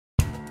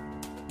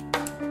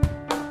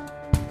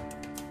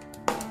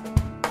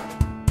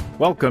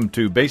Welcome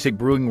to Basic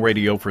Brewing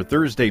Radio for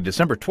Thursday,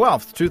 December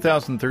 12th,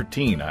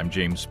 2013. I'm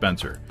James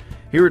Spencer.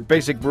 Here at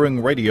Basic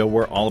Brewing Radio,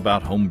 we're all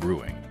about home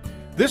brewing.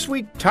 This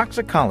week,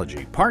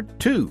 Toxicology, Part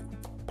 2.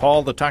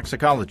 Paul the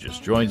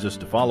Toxicologist joins us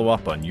to follow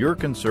up on your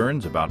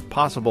concerns about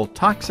possible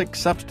toxic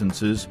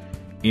substances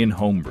in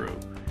homebrew.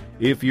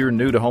 If you're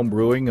new to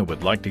homebrewing and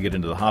would like to get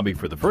into the hobby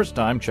for the first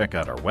time, check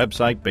out our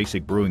website,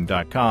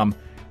 basicbrewing.com,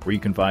 where you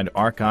can find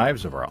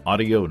archives of our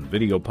audio and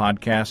video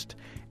podcast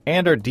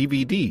and our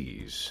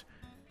DVDs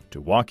to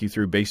walk you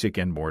through basic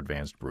and more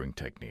advanced brewing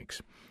techniques.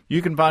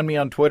 You can find me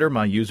on Twitter.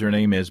 My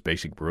username is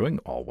Basic Brewing,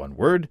 all one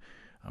word.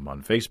 I'm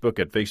on Facebook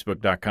at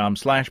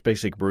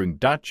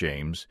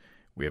facebook.com/basicbrewing.james.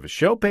 We have a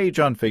show page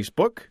on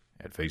Facebook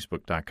at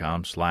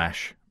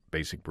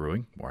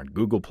facebook.com/basicbrewing. We're on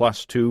Google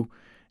Plus too.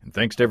 And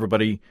thanks to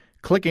everybody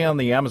clicking on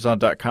the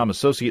Amazon.com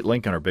associate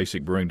link on our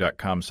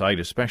basicbrewing.com site,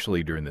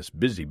 especially during this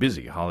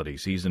busy holiday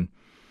season.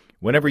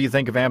 Whenever you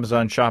think of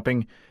Amazon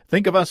shopping,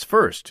 think of us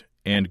first.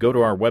 And go to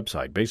our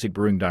website,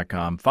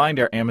 basicbrewing.com, find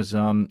our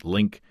Amazon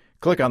link,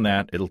 click on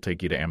that, it'll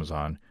take you to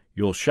Amazon.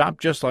 You'll shop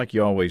just like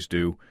you always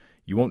do.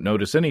 You won't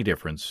notice any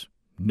difference.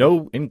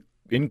 No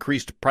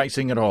increased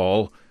pricing at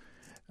all.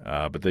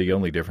 But the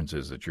only difference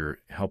is that you're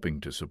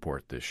helping to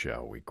support this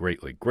show. We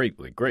greatly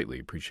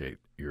appreciate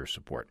your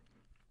support.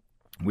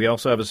 We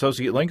also have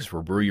associate links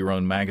for Brew Your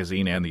Own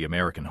magazine and the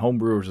American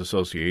Homebrewers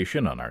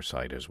Association on our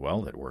site as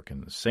well that work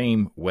in the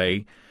same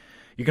way.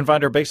 You can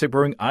find our Basic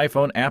Brewing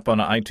iPhone app on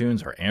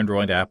iTunes, our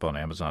Android app on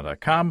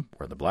Amazon.com.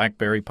 We're in the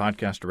BlackBerry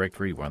podcast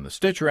directory. We're on the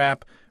Stitcher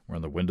app. We're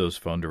on the Windows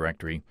Phone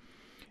directory.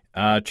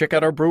 Check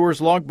out our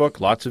Brewer's Logbook.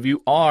 Lots of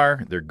you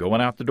are. They're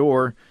going out the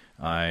door.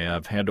 I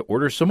have had to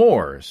order some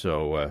more,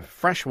 so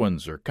fresh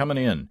ones are coming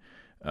in.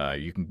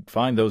 You can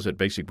find those at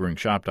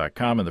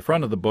basicbrewingshop.com. In the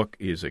front of the book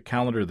is a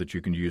calendar that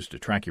you can use to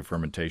track your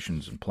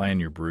fermentations and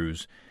plan your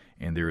brews,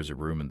 and there is a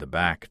room in the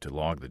back to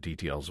log the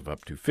details of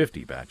up to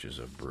 50 batches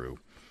of brew.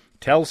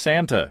 Tell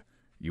Santa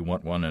you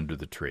want one under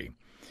the tree.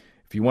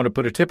 If you want to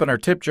put a tip in our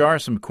tip jar,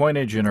 some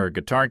coinage in our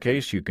guitar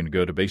case, you can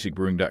go to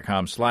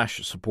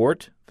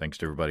basicbrewing.com/support. Thanks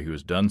to everybody who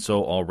has done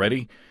so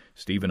already.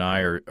 Steve and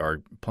I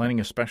are planning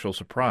a special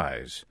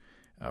surprise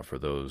for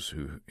those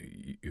who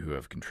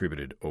have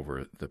contributed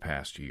over the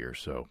past year,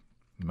 so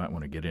you might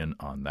want to get in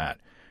on that.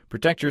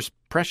 Protect your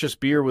precious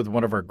beer with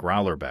one of our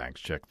growler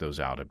bags. Check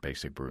those out at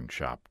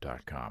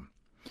basicbrewingshop.com.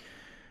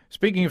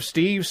 Speaking of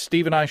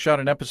Steve and I shot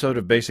an episode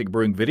of Basic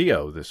Brewing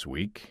Video this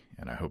week,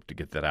 and I hope to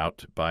get that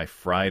out by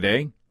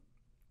Friday.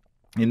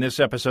 In this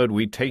episode,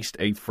 we taste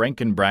a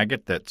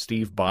Frankenbragget that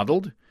Steve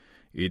bottled.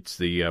 It's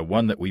the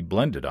one that we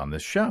blended on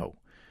this show.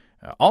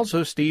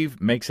 Also,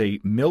 Steve makes a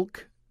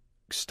milk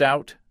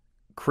stout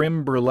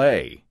creme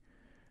brulee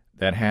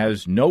that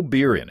has no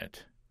beer in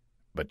it,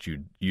 but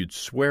you'd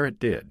swear it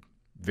did.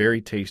 Very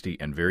tasty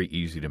and very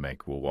easy to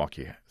make. We'll walk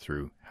you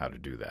through how to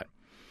do that.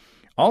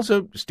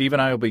 Also, Steve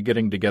and I will be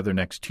getting together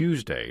next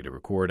Tuesday to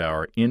record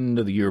our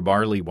end-of-the-year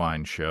barley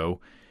wine show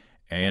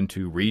and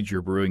to read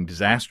your brewing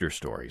disaster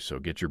stories. So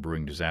get your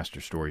brewing disaster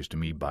stories to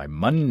me by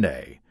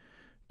Monday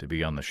to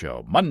be on the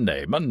show.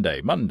 Monday.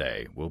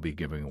 We'll be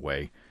giving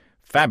away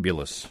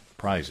fabulous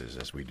prizes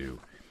as we do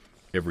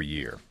every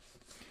year.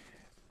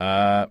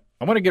 I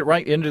want to get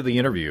right into the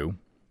interview.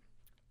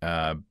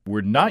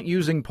 We're not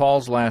using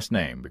Paul's last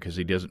name because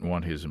he doesn't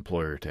want his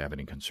employer to have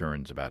any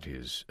concerns about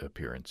his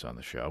appearance on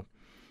the show.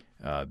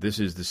 This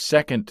is the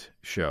second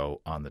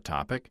show on the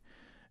topic,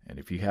 and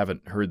if you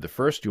haven't heard the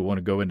first, you'll want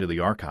to go into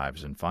the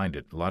archives and find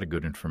it. A lot of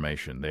good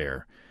information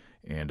there.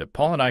 And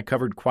Paul and I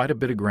covered quite a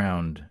bit of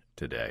ground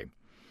today.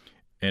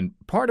 And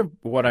part of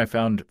what I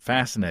found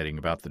fascinating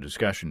about the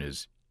discussion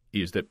is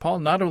that Paul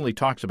not only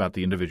talks about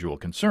the individual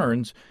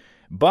concerns,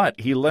 but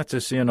he lets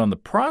us in on the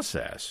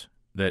process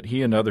that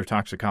he and other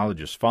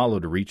toxicologists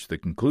follow to reach the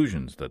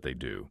conclusions that they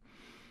do.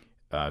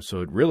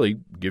 So it really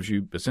gives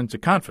you a sense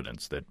of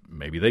confidence that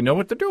maybe they know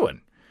what they're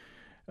doing.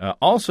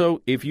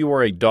 Also, if you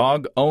are a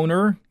dog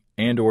owner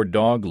and or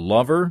dog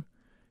lover,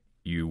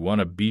 you want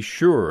to be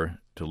sure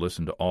to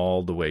listen to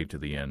all the way to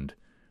the end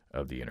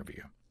of the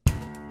interview.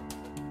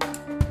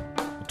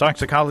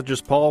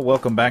 Toxicologist Paul,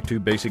 welcome back to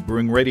Basic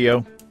Brewing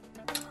Radio.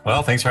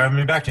 Well, thanks for having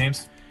me back,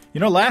 James.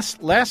 You know,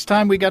 last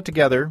time we got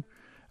together,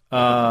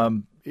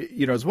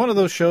 it's one of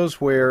those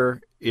shows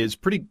where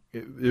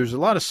there's a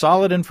lot of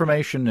solid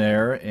information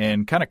there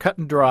and kind of cut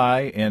and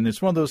dry, and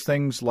it's one of those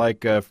things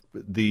like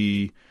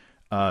the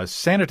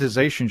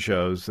sanitization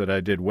shows that I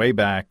did way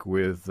back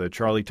with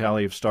Charlie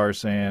Talley of Star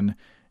San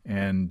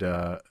and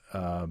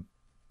Merle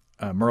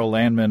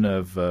Landman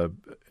of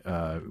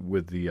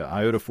with the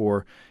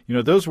Iodophore. You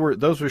know, those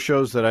were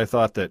shows that I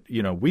thought that,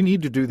 we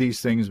need to do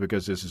these things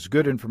because this is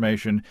good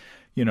information.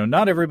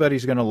 Not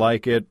everybody's going to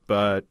like it,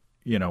 but,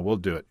 we'll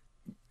do it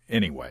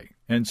anyway.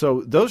 And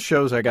so those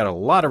shows I got a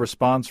lot of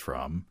response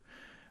from,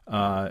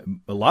 a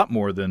lot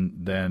more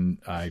than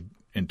I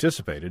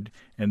anticipated.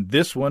 And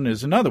this one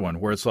is another one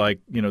where it's like,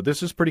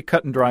 this is pretty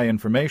cut and dry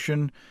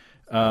information.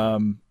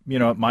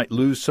 It might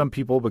lose some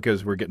people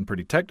because we're getting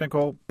pretty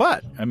technical,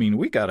 but I mean,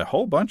 we got a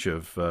whole bunch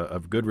of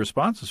good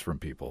responses from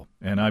people,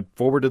 and I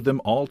forwarded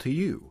them all to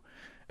you.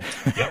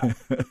 Yep.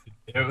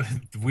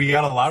 We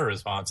got a lot of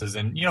responses,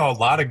 and a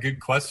lot of good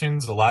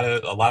questions. A lot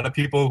of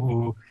people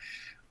who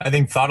I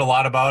think thought a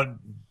lot about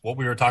what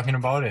we were talking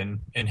about and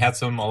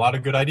had a lot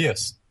of good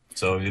ideas.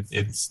 So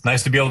it's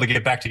nice to be able to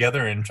get back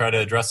together and try to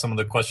address some of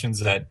the questions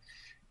that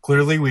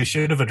clearly we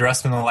should have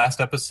addressed in the last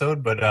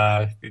episode,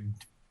 but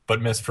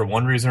missed for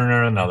one reason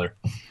or another.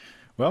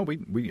 Well,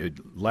 we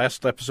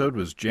last episode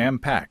was jam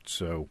packed,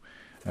 so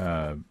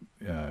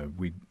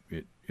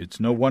it's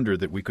no wonder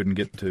that we couldn't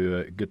get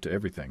to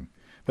everything.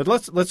 But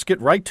let's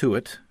get right to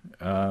it.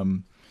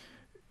 One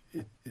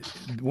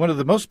of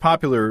the most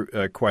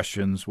popular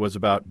questions was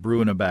about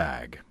brew in a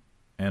bag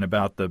and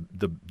about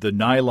the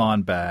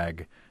nylon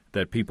bag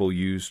that people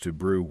use to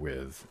brew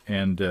with,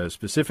 and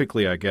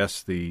specifically, I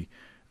guess, the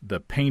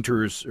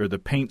painters or the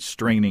paint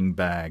straining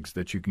bags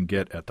that you can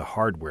get at the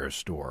hardware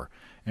store,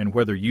 and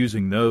whether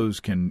using those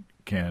can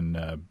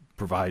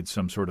provide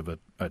some sort of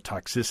a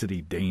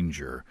toxicity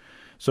danger.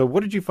 So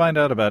what did you find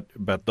out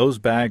about those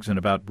bags and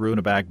about brew in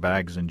a bag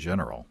bags in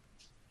general?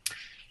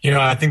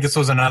 I think this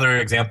was another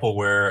example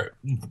where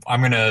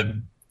I'm going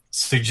to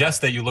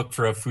suggest that you look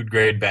for a food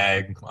grade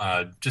bag,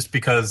 just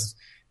because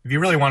if you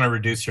really want to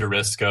reduce your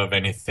risk of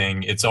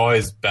anything, it's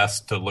always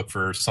best to look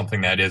for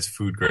something that is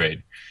food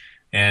grade.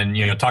 And,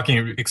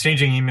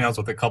 exchanging emails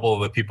with a couple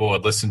of the people who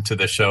had listened to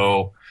the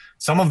show,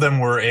 some of them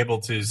were able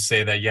to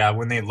say that, yeah,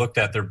 when they looked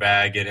at their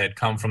bag, it had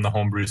come from the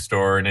homebrew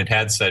store and it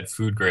had said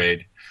food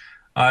grade.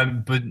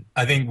 But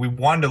I think we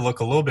wanted to look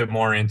a little bit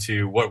more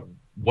into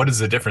what is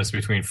the difference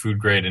between food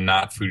grade and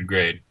not food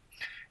grade.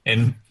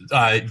 And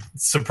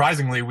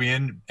surprisingly, we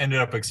ended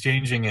up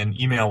exchanging an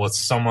email with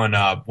someone,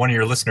 one of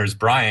your listeners,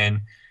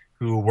 Brian,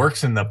 who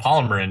works in the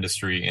polymer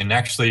industry and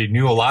actually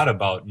knew a lot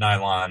about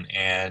nylon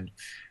and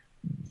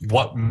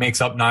what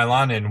makes up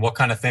nylon and what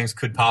kind of things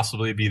could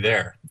possibly be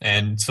there.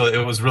 And so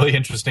it was really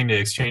interesting to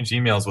exchange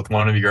emails with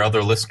one of your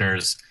other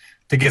listeners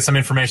to get some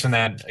information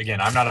that, again,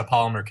 I'm not a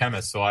polymer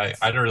chemist, so I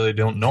really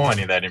don't know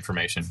any of that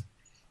information.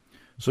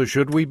 So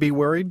should we be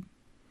worried?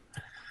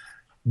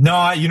 No,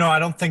 I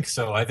don't think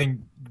so. I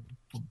think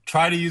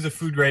try to use a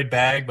food grade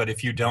bag, but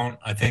if you don't,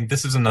 I think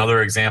this is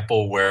another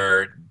example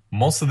where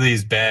most of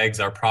these bags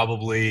are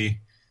probably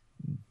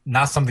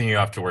not something you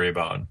have to worry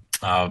about.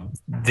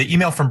 The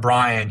email from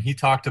Brian, he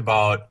talked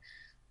about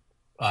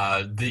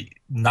the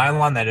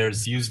nylon that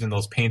is used in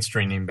those paint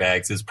straining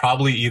bags is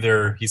probably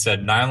either, he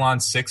said, nylon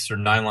 6 or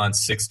nylon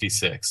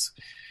 66.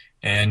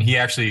 And he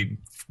actually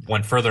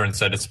went further and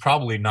said it's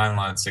probably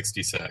nylon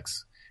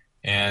 66.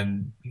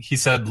 And he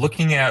said,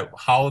 looking at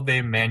how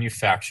they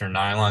manufacture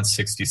nylon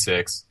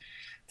 66,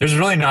 there's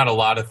really not a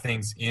lot of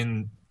things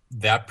in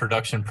that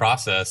production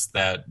process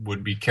that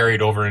would be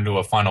carried over into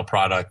a final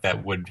product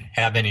that would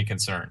have any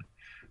concern.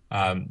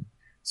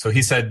 So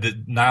he said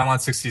that nylon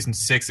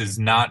 66 is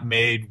not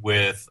made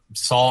with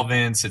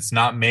solvents. It's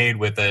not made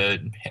with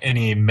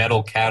any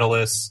metal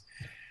catalysts.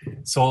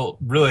 So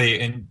really,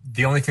 and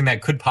the only thing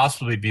that could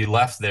possibly be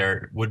left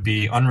there would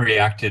be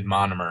unreacted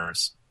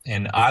monomers.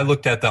 And I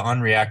looked at the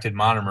unreacted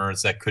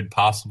monomers that could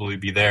possibly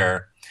be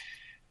there.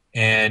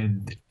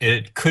 And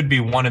it could be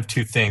one of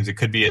two things. It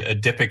could be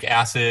adipic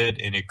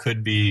acid and it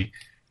could be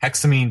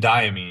hexamine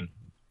diamine.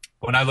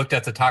 When I looked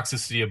at the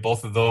toxicity of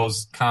both of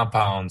those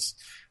compounds,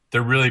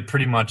 they're really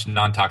pretty much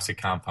non-toxic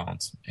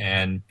compounds.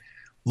 And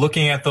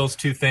looking at those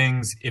two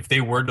things, if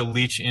they were to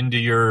leach into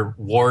your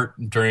wort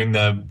during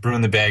the brew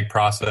in the bag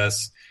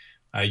process,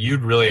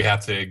 you'd really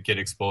have to get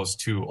exposed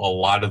to a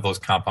lot of those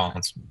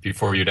compounds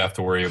before you'd have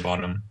to worry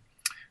about them.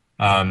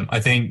 I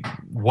think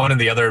one of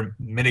the other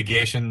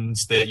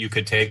mitigations that you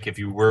could take if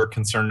you were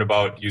concerned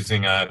about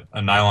using a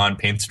nylon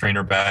paint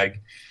strainer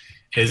bag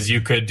is you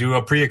could do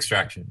a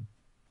pre-extraction.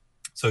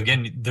 So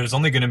again, there's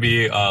only going to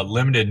be a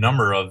limited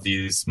number of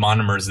these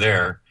monomers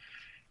there.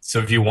 So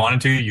if you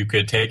wanted to, you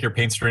could take your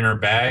paint strainer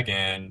bag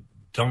and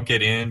dunk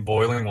it in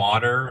boiling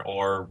water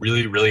or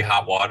really, really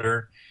hot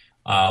water.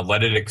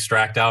 Let it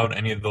extract out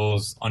any of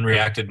those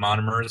unreacted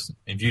monomers.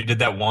 If you did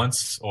that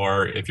once,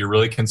 or if you're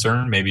really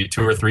concerned, maybe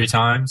 2 or 3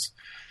 times,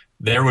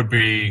 there would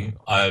be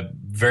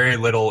very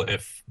little,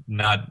 if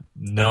not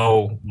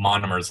no,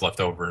 monomers left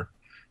over.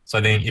 So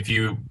I think if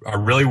you are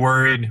really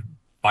worried,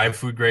 buy a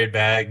food grade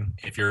bag.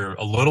 If you're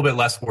a little bit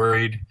less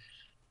worried,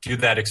 do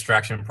that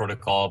extraction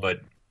protocol. But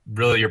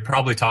really, you're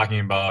probably talking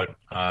about,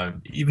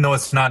 even though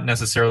it's not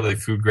necessarily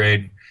food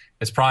grade,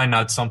 it's probably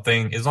not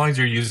something, as long as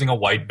you're using a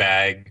white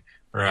bag,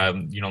 or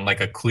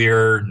like a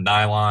clear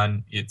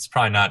nylon, it's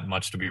probably not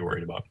much to be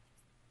worried about.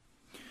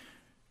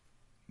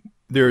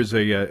 There's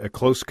a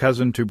close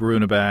cousin to brew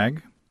in a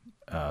bag.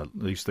 At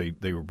least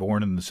they were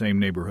born in the same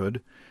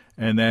neighborhood,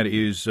 and that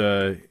is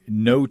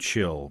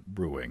no-chill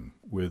brewing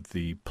with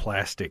the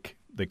plastic.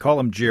 They call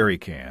them jerry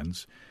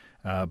cans,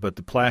 but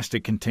the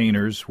plastic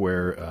containers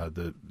where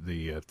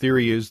the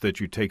theory is that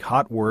you take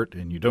hot wort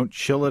and you don't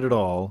chill it at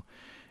all,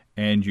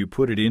 and you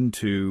put it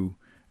into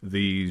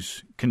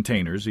these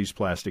containers, these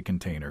plastic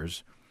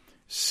containers,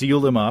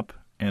 seal them up,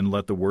 and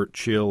let the wort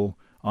chill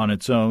on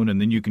its own, and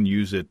then you can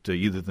use it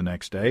either the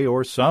next day,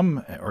 or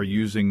some are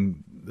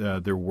using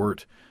their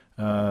wort,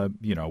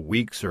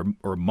 weeks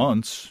or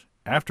months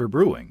after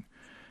brewing.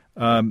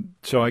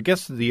 So I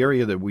guess the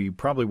area that we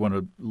probably want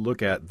to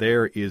look at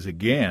there is,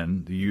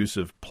 again, the use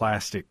of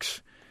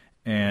plastics,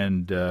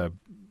 and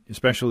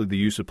especially the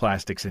use of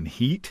plastics and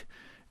heat,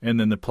 and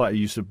then the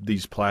use of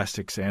these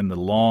plastics and the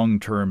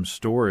long-term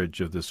storage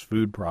of this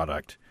food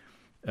product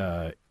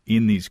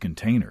in these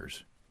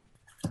containers.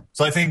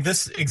 So I think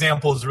this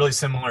example is really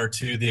similar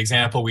to the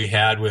example we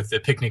had with the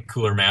picnic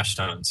cooler mash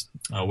tuns.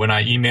 When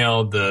I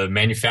emailed the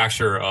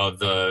manufacturer of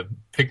the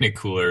picnic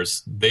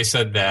coolers, they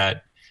said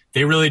that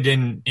they really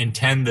didn't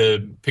intend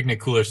the picnic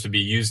coolers to be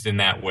used in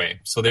that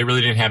way. So they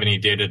really didn't have any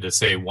data to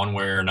say one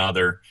way or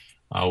another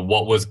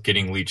what was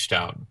getting leached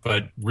out.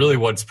 But really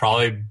what's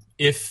probably,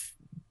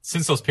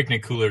 since those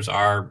picnic coolers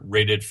are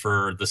rated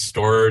for the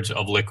storage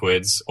of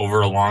liquids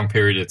over a long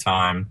period of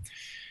time,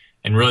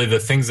 and really the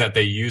things that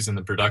they use in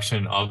the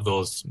production of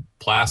those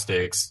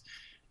plastics,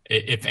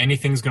 if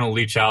anything's going to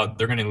leach out,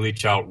 they're going to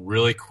leach out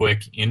really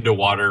quick into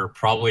water,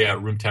 probably at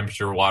room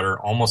temperature water,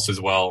 almost as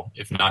well,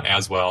 if not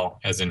as well,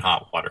 as in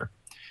hot water.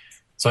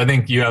 So I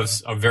think you have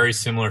a very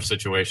similar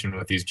situation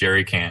with these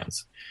jerry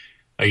cans.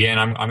 Again,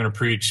 I'm going to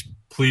preach,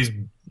 please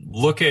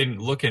look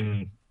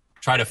and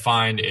try to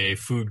find a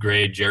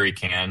food-grade jerry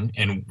can.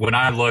 And when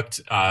I looked,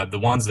 the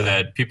ones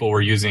that people were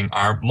using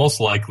are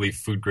most likely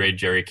food-grade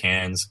jerry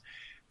cans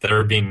that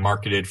are being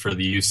marketed for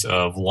the use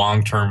of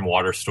long-term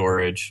water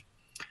storage.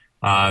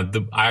 I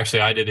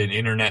did an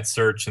internet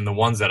search, and the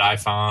ones that I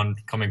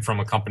found coming from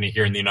a company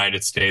here in the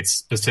United States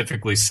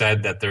specifically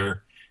said that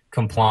they're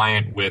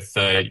compliant with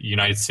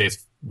United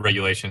States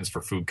regulations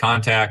for food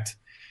contact.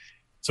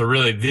 So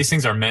really, these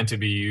things are meant to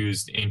be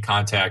used in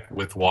contact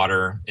with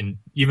water and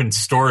even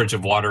storage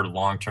of water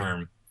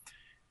long-term.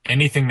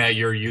 Anything that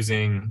you're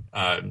using,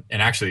 and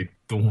actually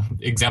the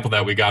example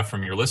that we got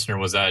from your listener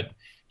was that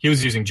he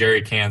was using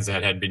jerry cans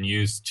that had been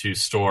used to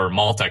store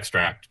malt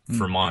extract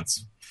for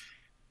months.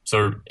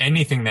 So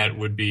anything that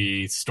would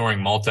be storing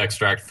malt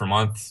extract for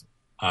months,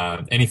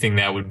 anything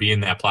that would be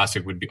in that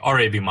plastic would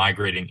already be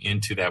migrating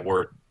into that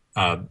wort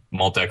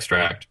malt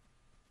extract.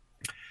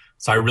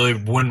 So I really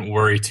wouldn't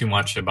worry too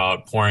much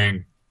about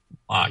pouring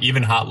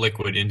even hot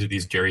liquid into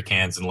these jerry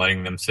cans and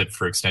letting them sit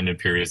for extended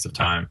periods of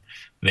time.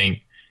 I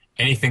think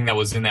anything that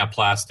was in that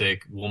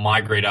plastic will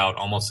migrate out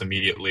almost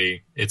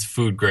immediately. It's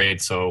food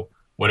grade, so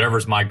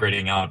whatever's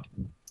migrating out,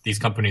 these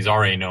companies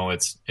already know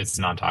it's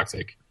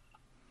non-toxic.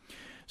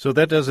 So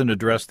that doesn't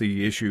address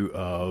the issue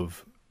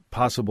of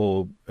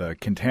possible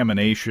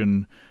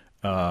contamination,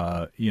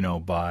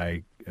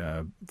 by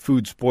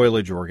food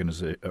spoilage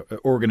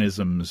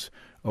organisms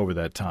over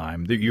that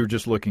time. You're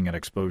just looking at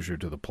exposure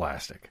to the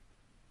plastic.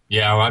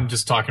 Yeah, well, I'm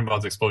just talking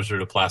about the exposure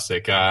to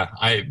plastic.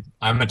 I'm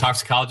a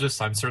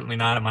toxicologist. I'm certainly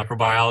not a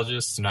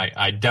microbiologist, and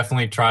I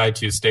definitely try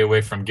to stay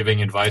away from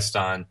giving advice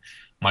on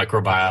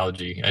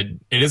microbiology.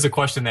 It is a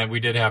question that we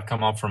did have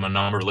come up from a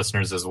number of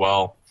listeners as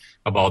well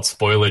about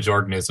spoilage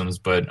organisms,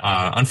 but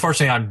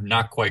unfortunately I'm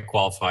not quite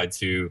qualified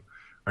to,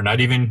 or not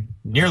even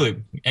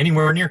nearly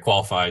anywhere near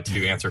qualified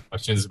to answer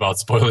questions about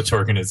spoilage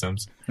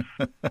organisms.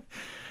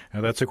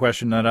 Now, that's a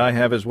question that I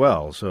have as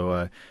well,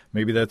 so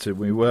maybe that's it.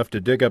 We will have to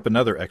dig up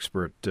another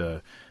expert.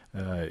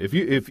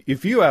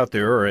 If you out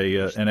there are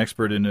an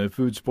expert in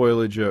food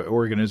spoilage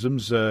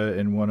organisms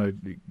and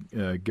want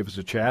to give us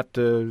a chat,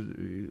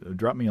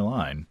 drop me a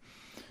line.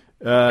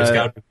 There's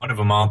got to be one of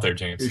them out there,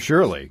 James.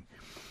 Surely.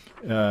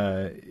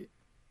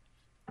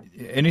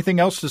 Anything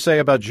else to say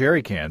about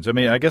jerry cans? I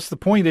mean, I guess the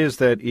point is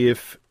that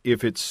if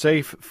it's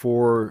safe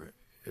for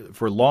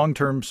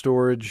long-term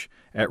storage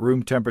at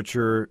room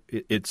temperature,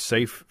 it's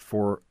safe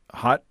for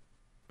hot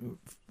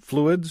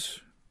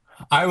fluids?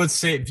 I would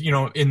say,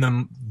 in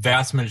the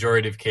vast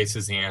majority of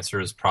cases, the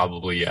answer is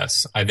probably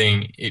yes. I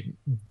think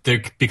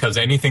because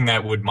anything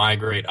that would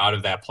migrate out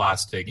of that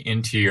plastic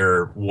into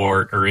your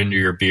wort or into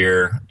your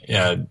beer,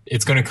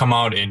 it's going to come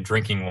out in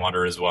drinking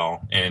water as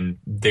well. And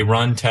they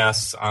run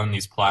tests on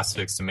these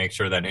plastics to make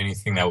sure that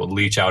anything that would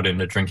leach out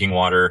into drinking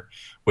water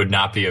would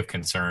not be of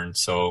concern.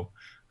 So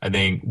I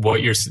think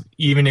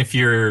even if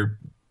you're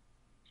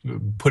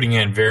putting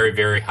in very,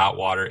 very hot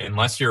water,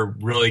 unless you're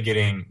really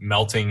getting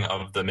melting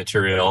of the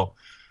material,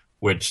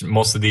 which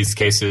most of these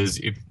cases,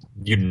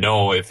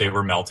 if they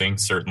were melting,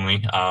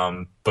 certainly.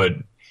 But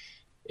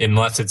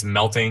unless it's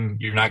melting,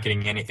 you're not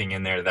getting anything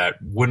in there that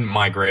wouldn't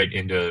migrate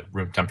into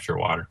room temperature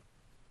water.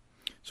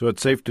 So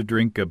it's safe to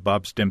drink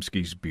Bob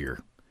Stemsky's beer.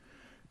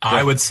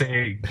 I would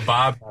say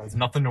Bob has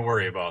nothing to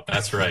worry about.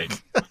 That's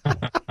right.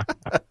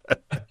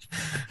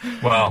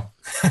 Well,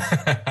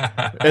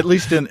 at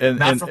least not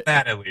from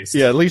that, at least.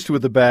 Yeah, at least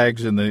with the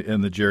bags and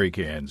the jerry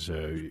cans,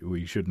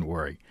 we shouldn't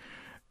worry.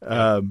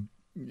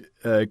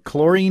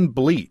 Chlorine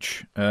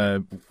bleach.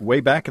 Way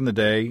back in the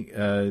day,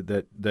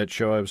 that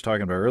show I was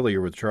talking about earlier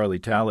with Charlie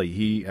Talley,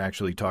 he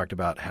actually talked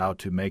about how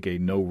to make a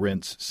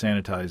no-rinse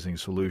sanitizing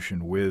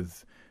solution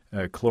with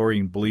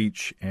chlorine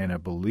bleach and I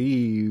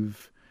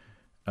believe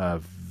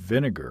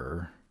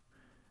vinegar.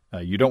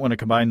 You don't want to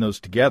combine those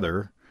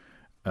together.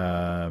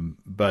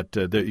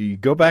 You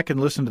go back and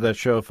listen to that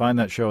show, find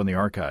that show in the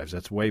archives.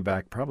 That's way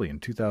back, probably in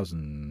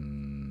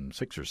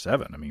 2006 or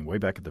 7. I mean, way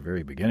back at the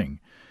very beginning.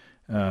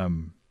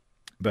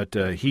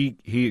 He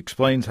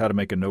explains how to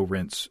make a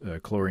no-rinse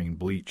chlorine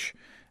bleach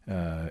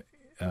no-rinse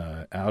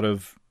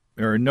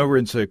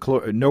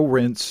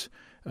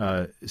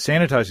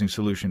sanitizing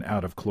solution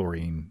out of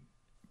chlorine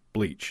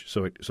bleach.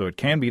 So it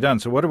can be done.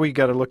 So what do we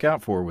got to look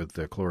out for with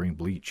the chlorine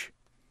bleach?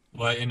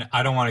 Well, and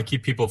I don't want to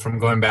keep people from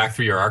going back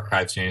through your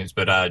archives, James,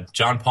 but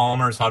John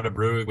Palmer's How to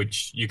Brew,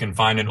 which you can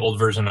find an old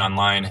version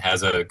online,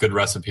 has a good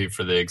recipe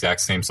for the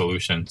exact same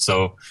solution.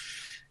 So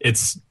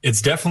it's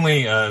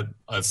definitely a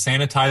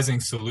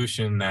sanitizing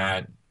solution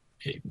that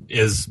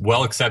is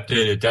well accepted.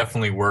 It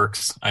definitely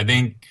works. I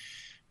think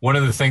one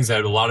of the things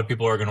that a lot of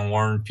people are going to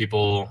warn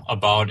people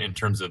about in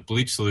terms of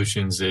bleach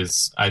solutions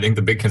is, I think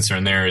the big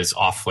concern there is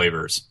off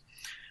flavors.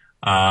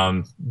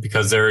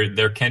 Because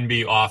there can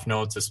be off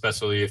notes,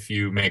 especially if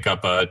you make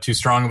up too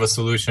strong of a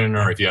solution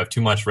or if you have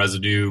too much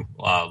residue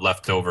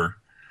left over.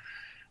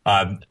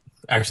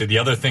 Actually, the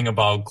other thing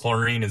about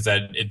chlorine is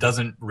that it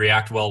doesn't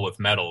react well with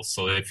metals.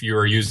 So if you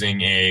are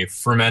using a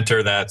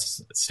fermenter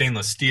that's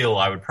stainless steel,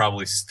 I would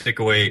probably stay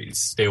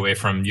away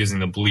from using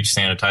the bleach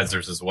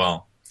sanitizers as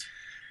well.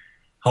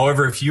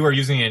 However, if you are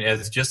using it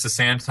as just a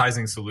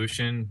sanitizing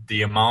solution,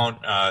 the amount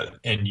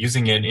and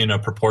using it in a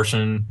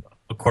proportion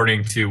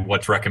according to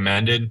what's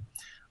recommended,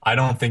 I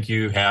don't think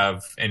you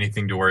have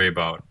anything to worry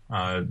about.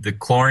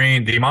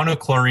 The amount of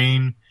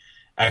chlorine,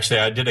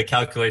 actually, I did a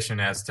calculation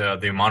as to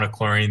the amount of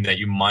chlorine that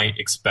you might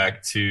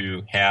expect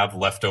to have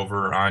left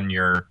over on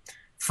your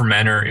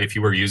fermenter if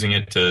you were using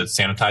it to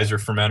sanitize your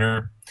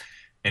fermenter.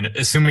 And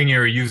assuming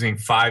you're using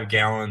 5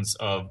 gallons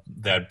of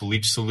that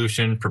bleach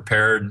solution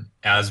prepared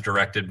as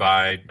directed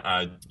by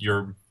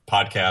your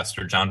podcast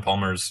or John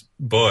Palmer's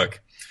book,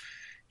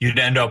 you'd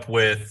end up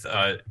with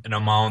an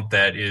amount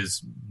that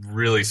is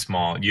really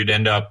small. You'd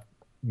end up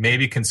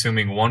maybe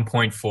consuming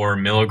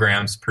 1.4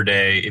 milligrams per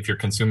day if you're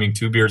consuming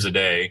 2 beers a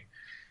day,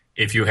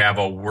 if you have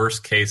a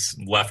worst case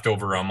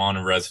leftover amount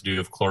of residue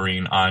of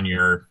chlorine on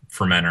your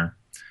fermenter.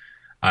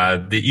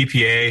 The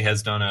EPA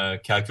has done a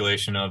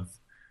calculation of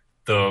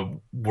the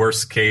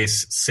worst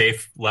case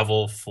safe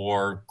level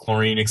for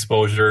chlorine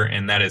exposure,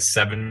 and that is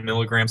 7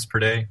 milligrams per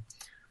day.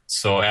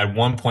 So at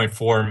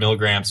 1.4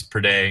 milligrams per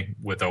day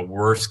with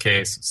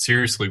a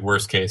seriously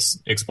worst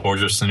case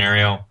exposure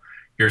scenario,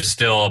 you're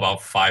still about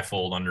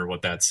 5-fold under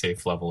what that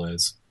safe level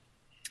is.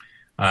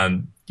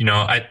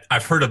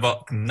 I've heard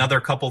about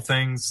another couple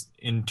things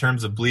in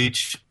terms of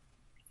bleach.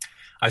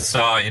 I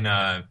saw in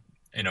a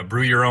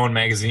Brew Your Own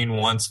magazine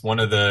once, one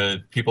of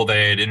the people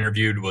they had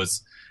interviewed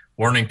was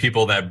warning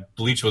people that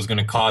bleach was going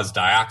to cause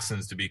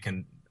dioxins to be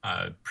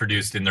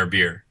produced in their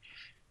beer.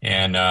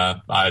 And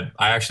I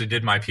actually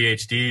did my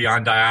PhD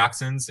on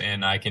dioxins,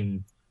 and I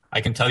can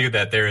tell you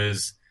that there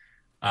is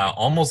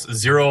almost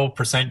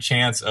 0%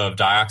 chance of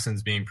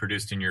dioxins being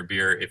produced in your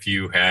beer if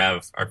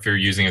you're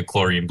using a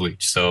chlorine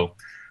bleach. So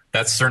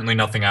that's certainly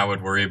nothing I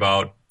would worry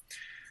about.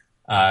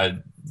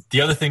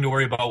 The other thing to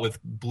worry about with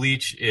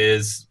bleach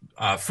is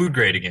food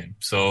grade again.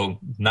 So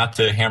not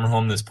to hammer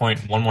home this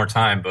point one more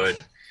time, but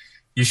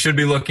you should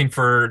be looking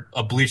for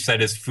a bleach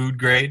that is food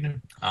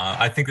grade.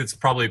 I think it's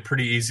probably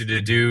pretty easy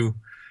to do.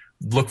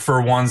 Look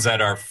for ones that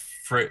are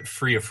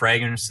free of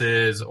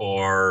fragrances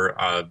or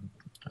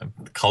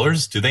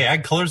colors. Do they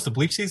add colors to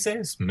bleach these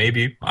days?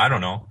 Maybe. I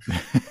don't know.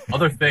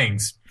 Other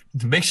things.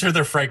 Make sure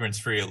they're fragrance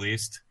free at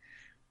least.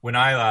 When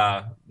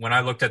I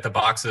looked at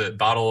the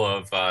bottle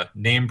of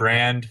name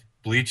brand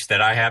bleach that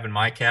I have in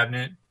my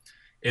cabinet,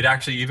 it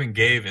actually even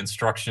gave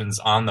instructions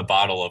on the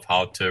bottle of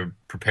how to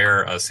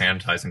prepare a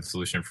sanitizing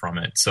solution from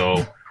it.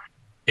 So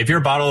if your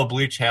bottle of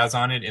bleach has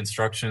on it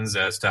instructions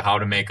as to how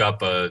to make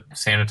up a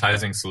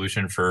sanitizing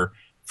solution for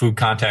food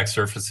contact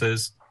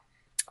surfaces,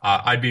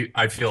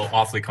 I'd feel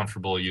awfully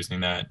comfortable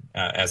using that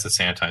as a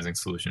sanitizing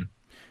solution.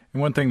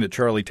 And one thing that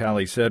Charlie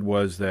Talley said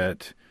was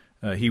that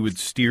he would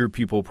steer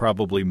people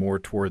probably more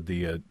toward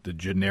the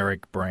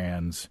generic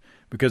brands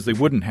because they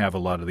wouldn't have a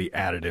lot of the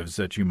additives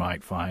that you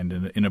might find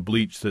in a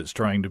bleach that's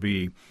trying to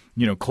be,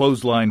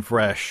 clothesline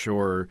fresh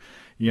or,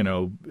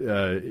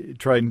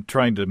 trying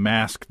to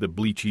mask the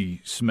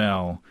bleachy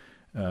smell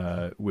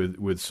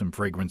with some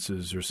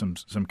fragrances or some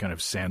kind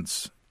of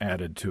scents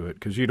added to it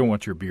because you don't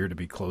want your beer to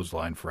be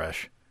clothesline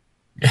fresh.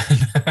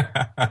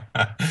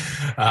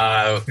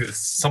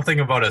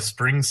 Something about a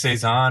spring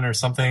saison or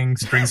something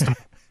springs to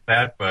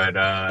that, but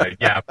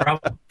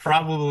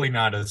probably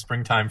not a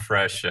springtime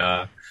fresh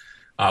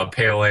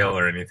pale ale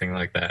or anything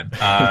like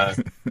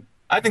that.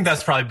 I think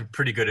that's probably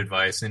pretty good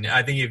advice. And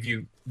I think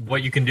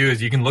what you can do is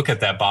you can look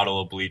at that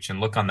bottle of bleach and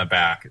look on the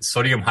back.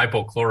 Sodium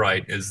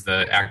hypochlorite is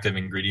the active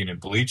ingredient in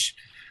bleach.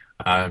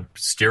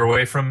 Steer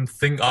away from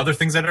other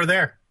things that are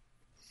there.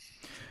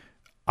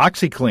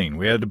 OxyClean.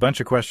 We had a bunch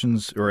of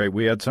questions, or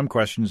we had some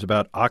questions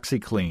about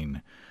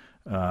OxyClean.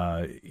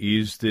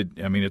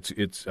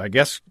 It's I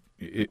guess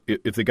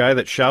if the guy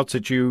that shouts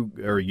at you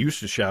or used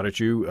to shout at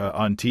you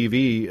on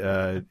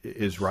TV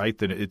is right,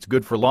 then it's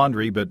good for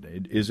laundry. But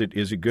is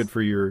it good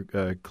for your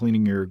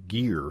cleaning your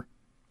gear?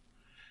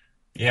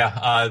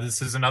 Yeah,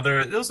 this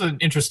was an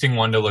interesting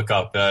one to look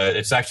up.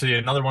 It's actually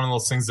another one of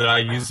those things that I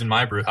use in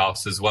my brew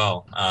house as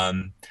well. I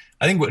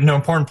think an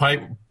important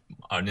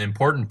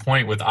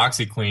point with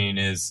OxyClean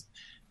is,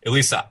 at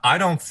least I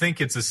don't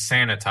think it's a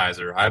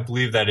sanitizer. I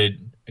believe that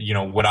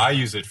what I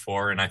use it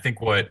for, and I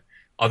think what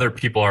other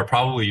people are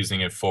probably using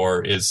it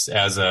for, is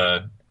as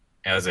a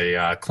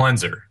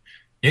cleanser.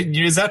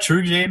 Is that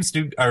true, James?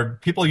 Are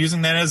people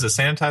using that as a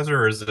sanitizer,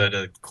 or is it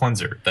a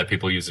cleanser that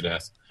people use it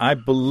as? I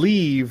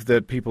believe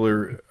that people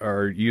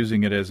are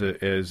using it as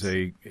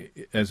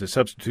a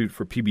substitute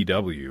for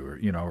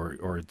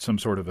PBW, or some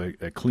sort of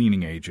a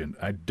cleaning agent.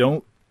 I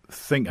don't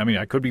think. I mean,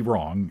 I could be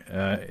wrong,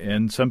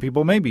 and some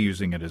people may be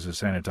using it as a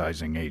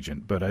sanitizing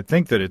agent. But I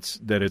think that it's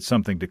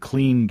something to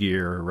clean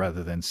gear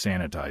rather than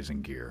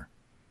sanitizing gear.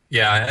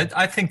 Yeah,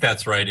 I think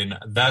that's right, and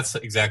that's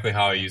exactly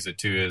how I use it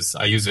too. Is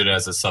I use it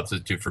as a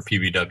substitute for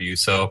PBW.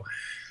 So,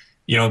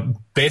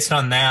 based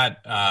on that,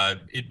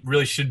 it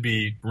really should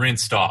be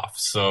rinsed off.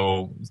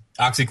 So,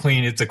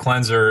 OxyClean, it's a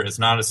cleanser. It's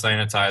not a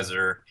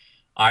sanitizer.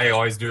 I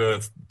always do a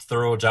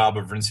thorough job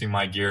of rinsing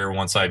my gear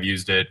once I've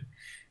used it.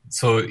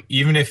 So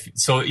even if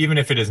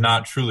it is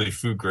not truly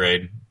food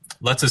grade,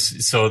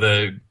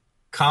 the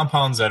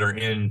compounds that are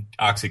in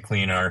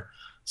OxyClean are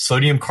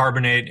sodium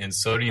carbonate and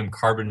sodium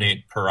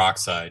carbonate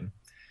peroxide.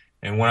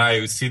 And when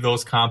I see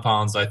those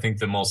compounds, I think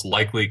the most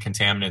likely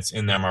contaminants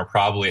in them are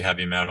probably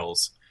heavy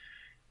metals.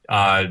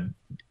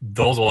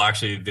 Those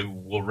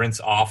will rinse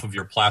off of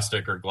your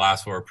plastic or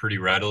glassware pretty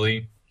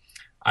readily.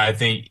 I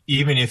think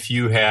even if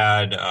you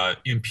had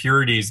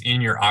impurities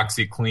in your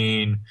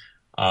OxyClean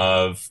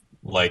of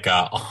like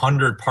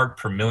 100 part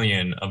per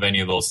million of any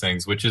of those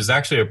things, which is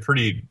actually a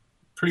pretty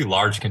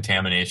large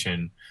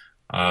contamination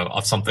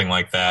of something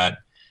like that,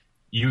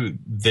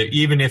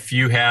 even if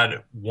you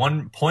had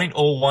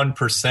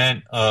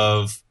 1.01%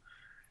 of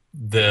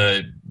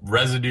the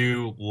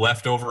residue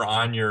left over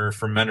on your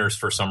fermenters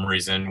for some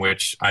reason,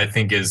 which I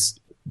think is,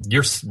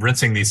 you're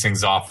rinsing these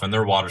things off and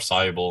they're water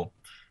soluble,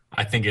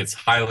 I think it's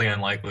highly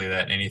unlikely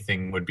that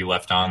anything would be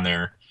left on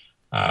there.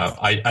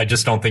 I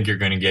just don't think you're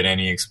going to get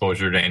any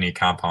exposure to any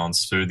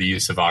compounds through the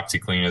use of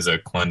OxyClean as a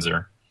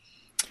cleanser.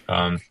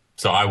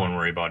 So I wouldn't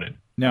worry about it.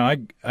 Now,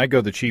 I go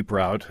the cheaper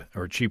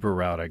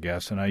route, I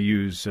guess, and I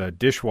use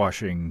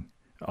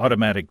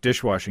automatic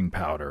dishwashing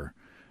powder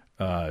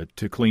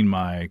to clean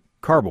my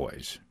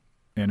carboys.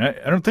 And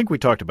I don't think we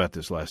talked about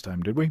this last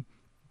time, did we?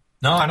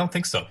 No, I don't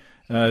think so.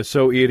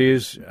 So it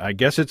is, I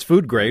guess it's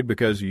food grade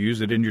because you use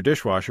it in your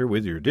dishwasher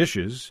with your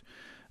dishes.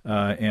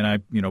 And I,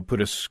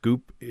 put a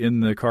scoop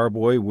in the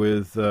carboy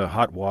with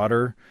hot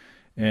water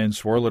and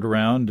swirl it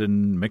around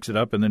and mix it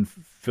up and then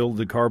fill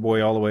the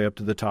carboy all the way up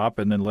to the top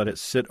and then let it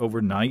sit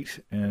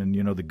overnight. And,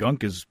 the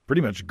gunk is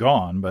pretty much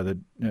gone by the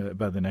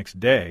next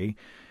day.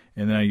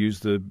 And then I use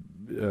the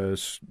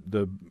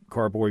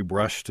carboy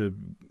brush to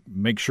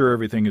make sure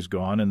everything is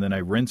gone. And then I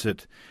rinse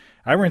it.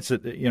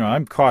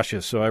 I'm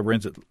cautious, so I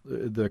rinse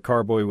the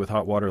carboy with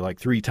hot water like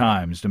 3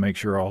 times to make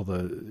sure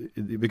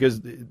because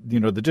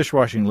the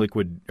dishwashing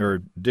liquid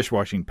or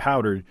dishwashing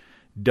powder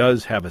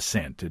does have a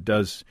scent. It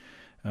does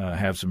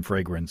have some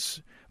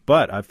fragrance,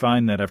 but I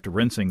find that after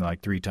rinsing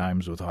like 3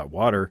 times with hot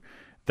water,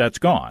 that's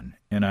gone,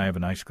 and I have a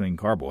nice clean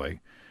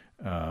carboy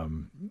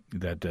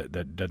that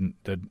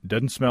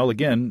doesn't smell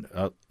again.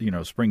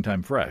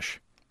 Springtime fresh.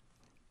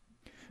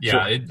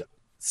 Yeah.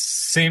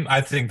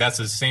 I think that's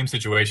the same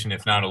situation,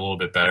 if not a little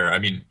bit better. I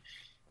mean,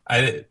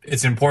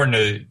 it's important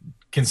to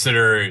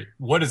consider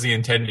what is the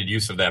intended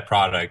use of that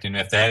product, and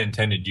if that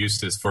intended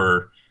use is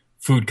for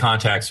food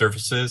contact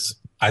surfaces,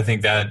 I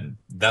think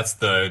that's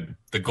the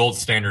gold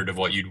standard of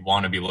what you'd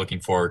want to be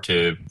looking for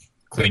to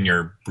clean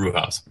your brew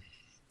house.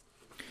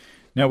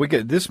 Now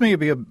this may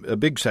be a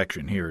big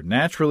section here.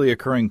 Naturally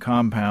occurring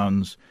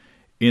compounds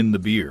in the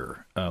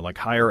beer, like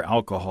higher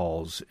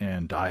alcohols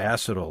and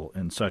diacetyl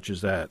and such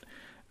as that.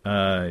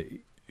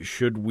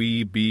 Should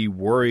we be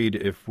worried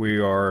if we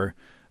are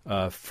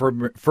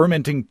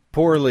fermenting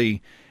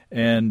poorly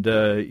and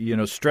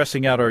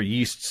stressing out our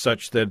yeast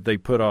such that they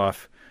put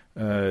off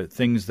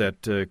things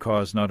that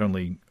cause not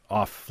only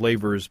off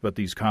flavors but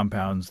these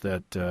compounds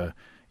that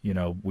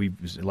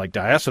we've like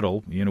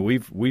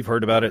diacetyl? We've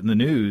heard about it in the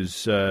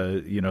news.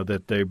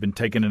 That they've been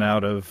taking it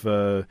out of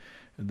the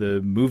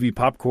movie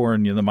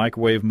popcorn, the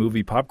microwave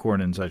movie popcorn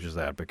and such as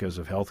that because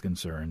of health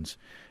concerns.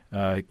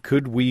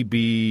 Could we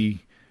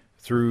be,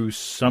 through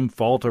some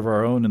fault of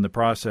our own in the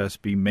process,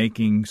 be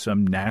making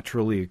some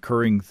naturally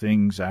occurring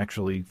things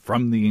actually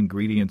from the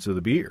ingredients of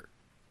the beer?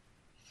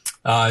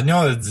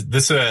 No,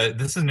 this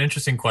is an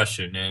interesting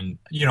question. And,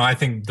 I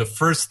think the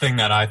first thing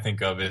that I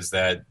think of is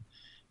that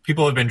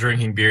people have been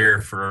drinking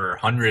beer for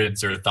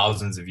hundreds or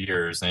thousands of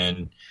years.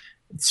 And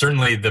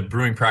certainly the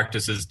brewing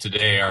practices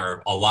today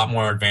are a lot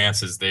more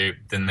advanced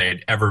than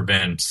they'd ever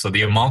been. So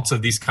the amounts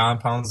of these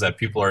compounds that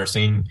people are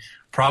seeing,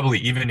 probably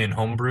even in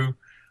homebrew,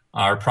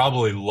 are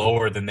probably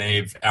lower than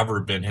they've ever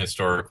been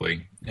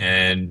historically.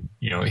 And,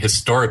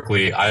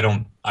 historically, I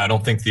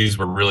don't think these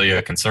were really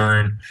a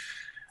concern.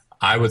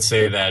 I would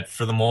say that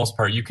for the most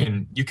part, you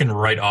can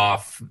write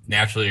off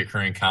naturally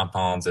occurring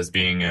compounds as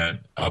being a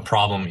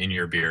problem in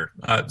your beer.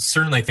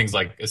 Certainly things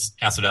like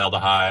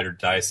acetaldehyde or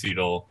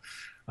diacetyl,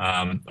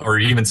 or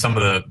even some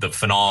of the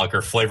phenolic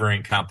or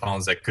flavoring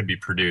compounds that could be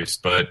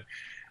produced. But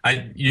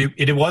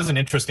it was an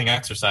interesting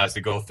exercise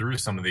to go through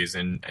some of these,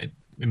 and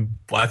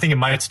I think it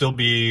might still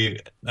be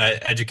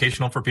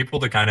educational for people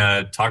to kind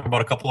of talk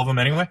about a couple of them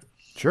anyway.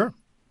 Sure.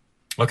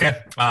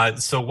 Okay.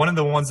 So one of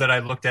the ones that I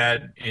looked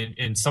at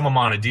in some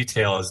amount of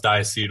detail is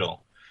diacetyl.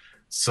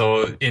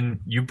 So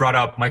you brought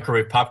up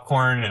microwave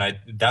popcorn, and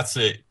that's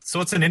it.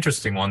 So it's an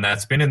interesting one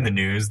that's been in the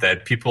news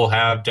that people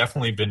have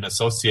definitely been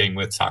associating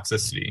with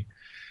toxicity.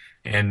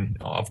 And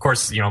of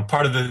course,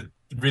 part of the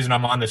reason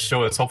I'm on this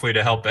show is hopefully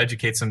to help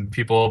educate some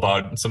people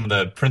about some of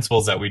the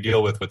principles that we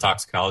deal with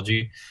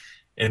toxicology.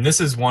 And this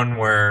is one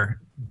where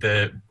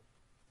the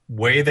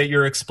way that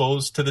you're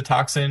exposed to the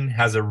toxin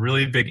has a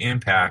really big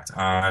impact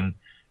on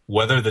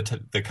whether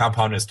the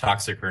compound is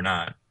toxic or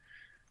not.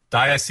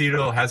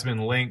 Diacetyl has been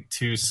linked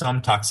to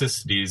some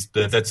toxicities,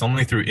 but that's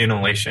only through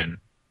inhalation.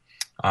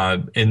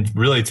 And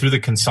really through the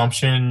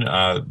consumption,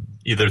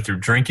 either through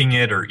drinking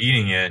it or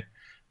eating it,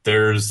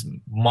 there's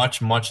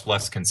much, much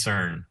less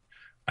concern.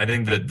 I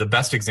think that the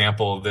best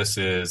example of this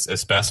is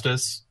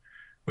asbestos,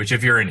 which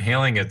if you're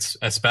inhaling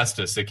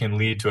asbestos, it can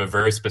lead to a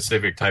very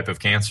specific type of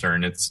cancer,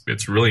 and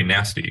it's really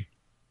nasty.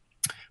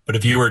 But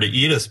if you were to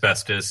eat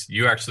asbestos,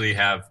 you actually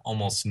have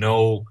almost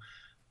no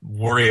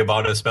worry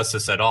about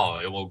asbestos at all.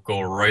 It will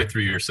go right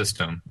through your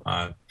system.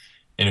 And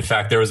in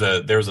fact, there was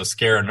a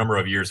scare a number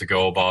of years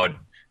ago about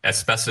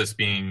asbestos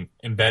being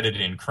embedded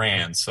in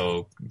crayons.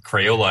 So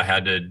Crayola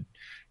had to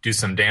do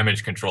some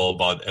damage control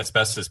about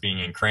asbestos being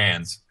in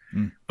crayons.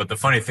 But the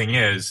funny thing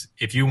is,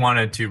 if you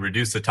wanted to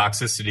reduce the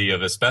toxicity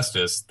of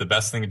asbestos, the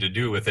best thing to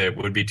do with it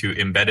would be to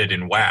embed it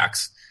in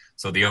wax.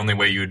 So the only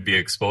way you would be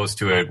exposed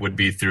to it would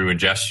be through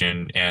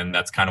ingestion, and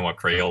that's kind of what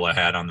Crayola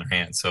had on their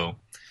hands. So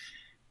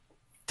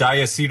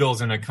diacetyl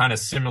is in a kind of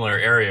similar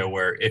area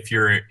where if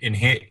you're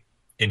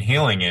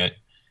inhaling it,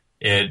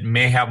 it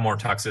may have more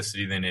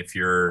toxicity than if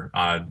you're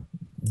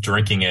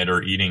drinking it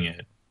or eating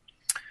it.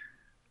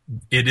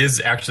 It is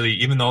actually,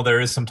 even though there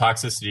is some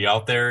toxicity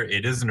out there,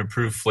 it is an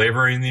approved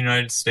flavor in the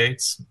United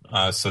States.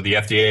 So the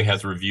FDA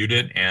has reviewed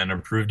it and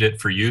approved it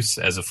for use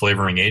as a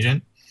flavoring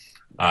agent.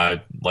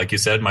 Like you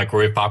said,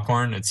 microwave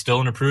popcorn, it's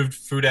still an approved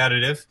food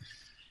additive,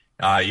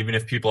 even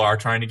if people are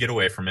trying to get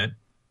away from it.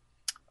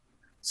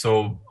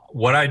 So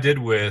what I did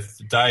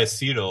with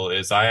diacetyl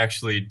is I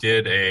actually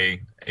did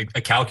a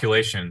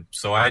calculation.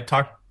 So I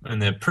talked in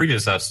the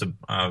previous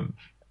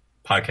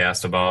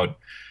podcast about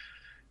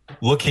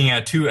looking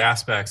at two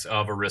aspects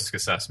of a risk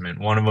assessment,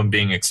 one of them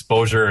being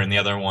exposure and the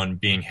other one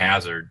being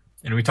hazard.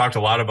 And we talked a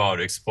lot about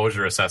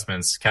exposure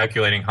assessments,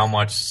 calculating how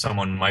much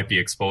someone might be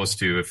exposed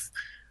to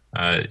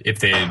if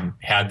they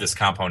had this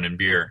compound in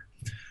beer.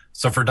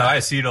 So for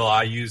diacetyl,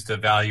 I used a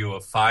value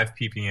of 5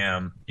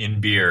 ppm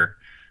in beer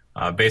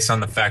based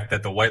on the fact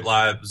that the White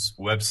Labs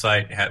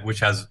website, which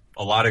has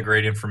a lot of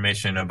great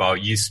information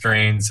about yeast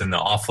strains and the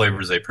off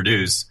flavors they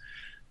produce,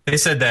 they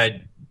said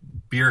that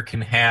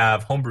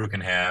homebrew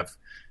can have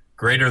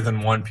greater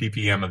than 1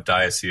 ppm of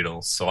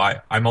diacetyl. So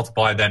I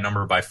multiplied that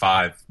number by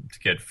 5 to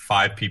get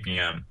 5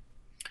 ppm.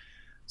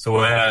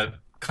 So at a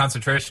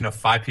concentration of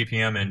 5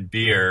 ppm in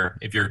beer,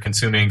 if you're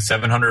consuming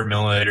 700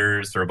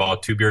 milliliters or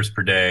about 2 beers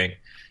per day,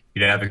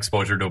 you'd have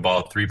exposure to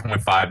about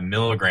 3.5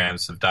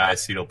 milligrams of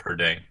diacetyl per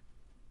day.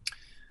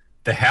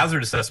 The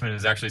hazard assessment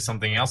is actually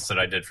something else that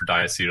I did for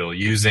diacetyl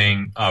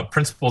using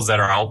principles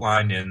that are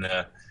outlined in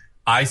the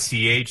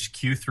ICH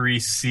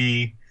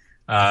Q3C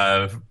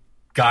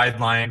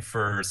guideline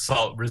for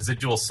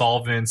residual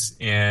solvents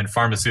in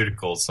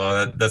pharmaceuticals.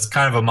 So that's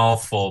kind of a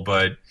mouthful,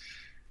 but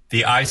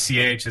the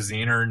ICH is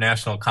the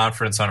International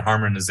Conference on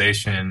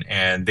Harmonization,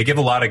 and they give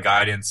a lot of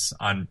guidance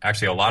on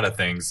actually a lot of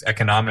things,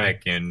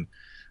 economic and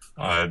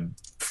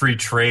free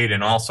trade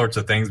and all sorts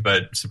of things,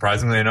 but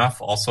surprisingly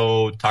enough,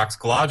 also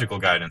toxicological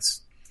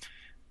guidance.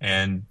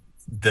 And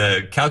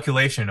the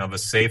calculation of a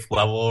safe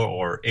level,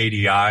 or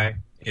ADI,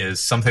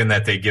 is something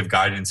that they give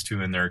guidance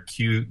to in their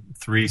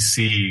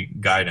Q3C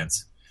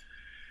guidance.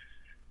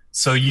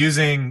 So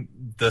using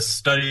the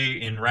study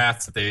in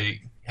rats that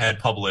they had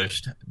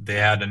published, they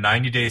had a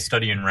 90-day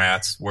study in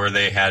rats where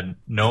they had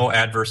no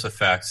adverse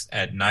effects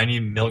at 90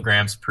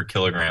 milligrams per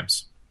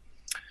kilograms.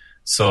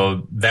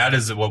 So that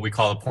is what we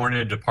call a point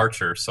of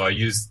departure. So I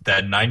used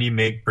that 90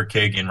 mg per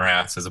kg in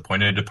rats as a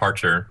point of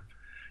departure.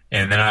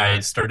 And then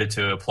I started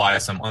to apply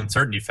some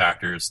uncertainty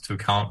factors to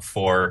account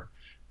for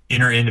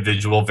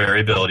inter-individual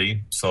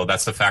variability. So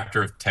that's a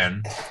factor of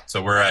 10.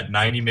 So we're at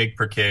 90 mg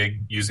per kg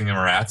using in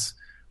rats.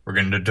 We're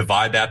going to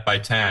divide that by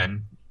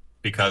 10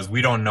 because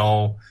we don't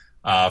know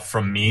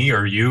from me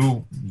or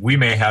you, we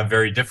may have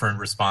very different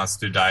response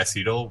to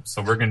diacetyl.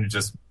 So we're going to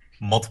just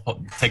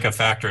take a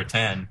factor of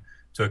 10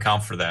 to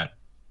account for that.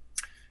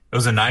 It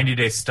was a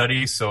 90-day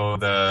study, so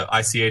the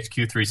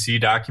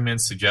ICH-Q3C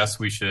document suggests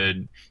we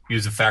should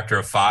use a factor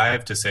of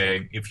 5 to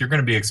say if you're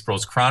going to be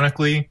exposed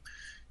chronically,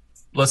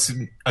 let's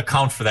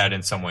account for that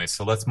in some way.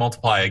 So let's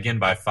multiply again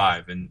by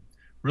 5. And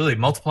really,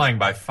 multiplying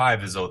by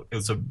 5 is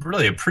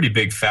really a pretty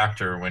big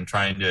factor when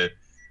trying to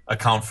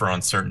account for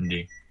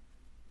uncertainty.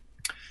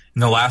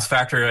 And the last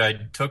factor I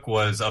took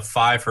was a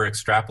 5 for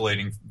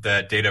extrapolating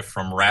that data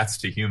from rats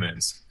to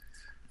humans.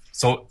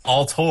 So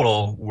all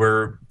total,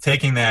 we're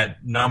taking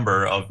that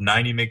number of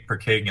 90 mg per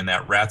kg in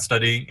that rat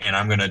study, and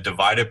I'm going to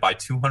divide it by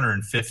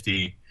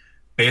 250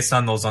 based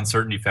on those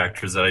uncertainty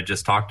factors that I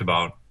just talked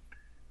about.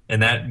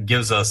 And that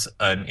gives us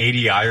an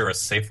ADI, or a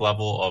safe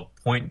level, of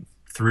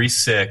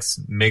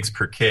 0.36 mg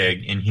per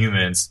kg in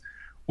humans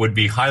would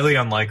be highly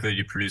unlikely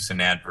to produce an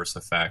adverse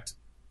effect.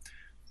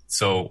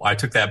 So I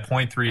took that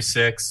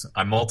 0.36,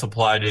 I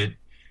multiplied it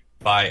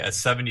by a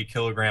 70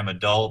 kilogram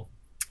adult,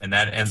 and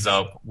that ends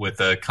up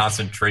with a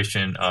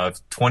concentration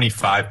of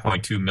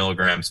 25.2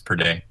 milligrams per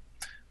day.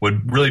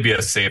 Would really be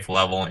a safe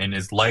level and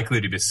is likely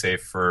to be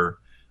safe for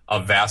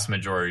a vast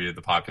majority of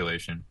the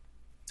population.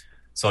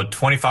 So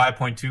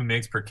 25.2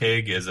 mg per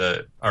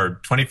kg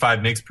or 25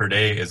 mg per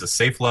day is a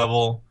safe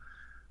level.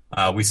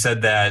 We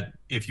said that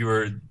if you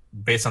were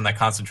based on that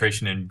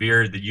concentration in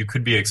beer, that you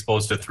could be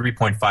exposed to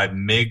 3.5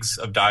 mgs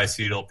of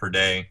diacetyl per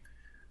day.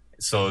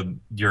 So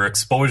your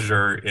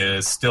exposure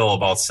is still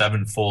about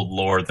 7-fold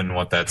lower than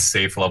what that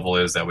safe level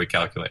is that we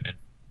calculated.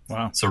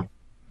 Wow. So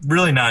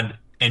really not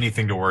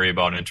anything to worry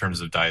about in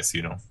terms of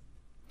diacetyl.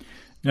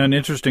 Now, an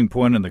interesting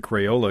point in the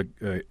Crayola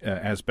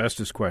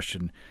asbestos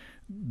question,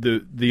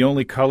 the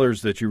only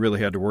colors that you really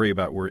had to worry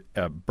about were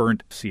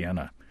burnt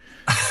sienna.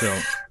 So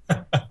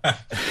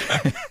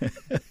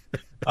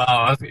I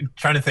was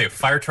trying to think,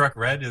 fire truck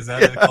red, is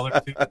that a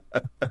color too?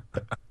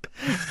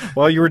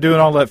 While you were doing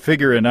all that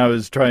figuring, I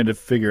was trying to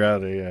figure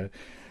out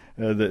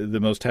the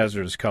most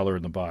hazardous color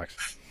in the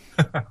box.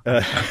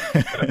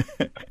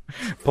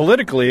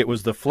 Politically, it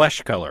was the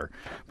flesh color,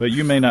 but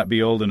you may not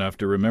be old enough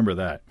to remember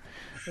that.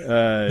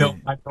 No,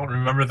 I don't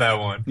remember that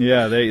one.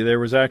 Yeah, there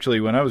was actually,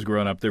 when I was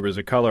growing up, there was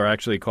a color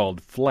actually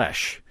called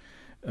flesh,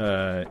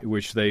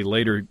 which they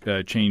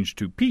later changed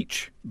to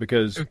peach,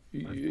 because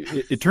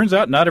it turns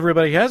out not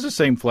everybody has the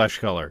same flesh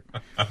color.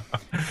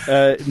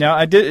 Now,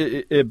 I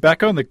did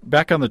back on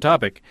the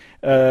topic.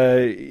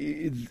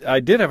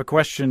 I did have a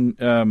question.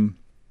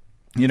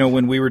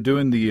 When we were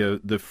doing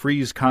the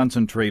freeze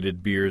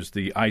concentrated beers,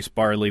 the ice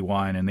barley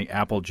wine and the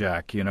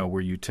Applejack,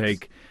 where you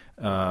take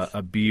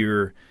a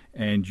beer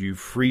and you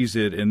freeze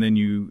it, and then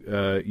you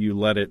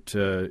let it.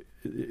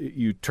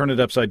 You turn it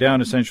upside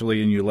down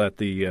essentially, and you let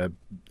the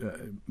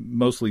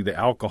mostly the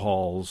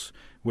alcohols,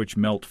 which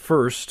melt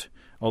first,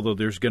 although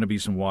there's going to be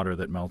some water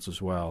that melts as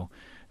well.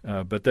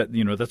 But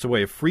that's a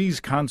way of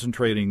freeze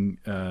concentrating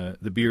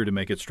the beer to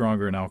make it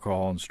stronger in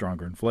alcohol and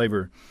stronger in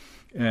flavor.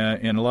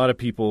 And a lot of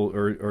people,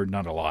 or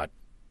not a lot,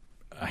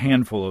 a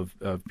handful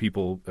of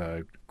people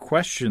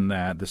question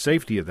the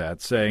safety of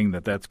that, saying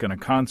that that's going to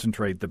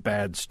concentrate the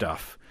bad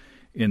stuff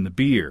in the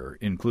beer,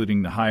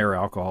 including the higher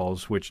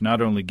alcohols, which not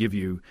only give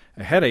you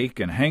a headache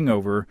and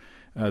hangover,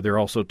 they're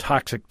also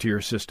toxic to your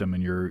system,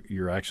 and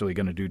you're actually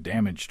going to do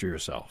damage to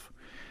yourself.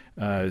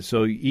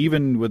 So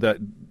even with that,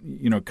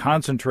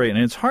 concentrate, and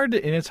it's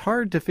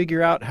hard to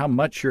figure out how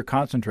much you're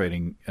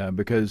concentrating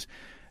because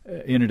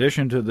in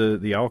addition to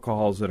the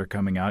alcohols that are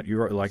coming out,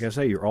 like I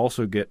say, you're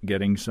also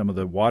getting some of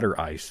the water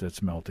ice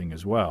that's melting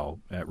as well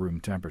at room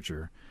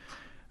temperature.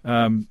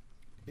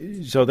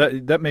 So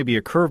that may be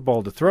a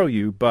curveball to throw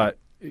you, but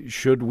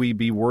should we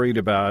be worried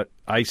about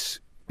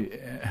ice?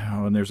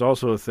 And there's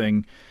also a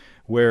thing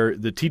where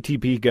the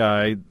TTB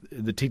guy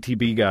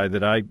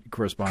that I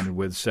corresponded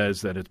with says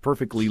that it's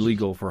perfectly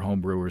legal for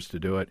home brewers to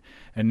do it.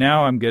 And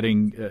now I'm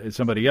getting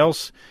somebody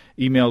else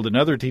emailed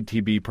another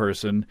TTB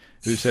person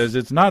who says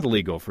it's not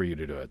illegal for you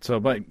to do it.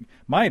 So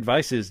my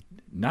advice is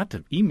not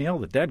to email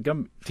the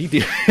dadgum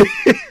TTB.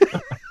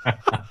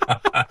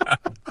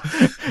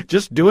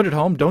 Just do it at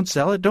home. Don't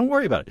sell it. Don't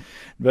worry about it.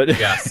 But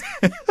yes,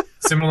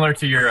 similar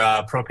to your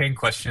propane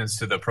questions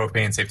to the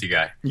propane safety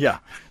guy. Yeah.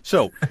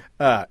 So,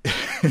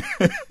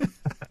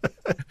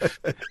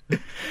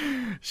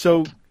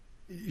 so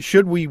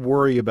should we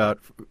worry about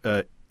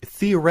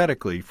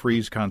theoretically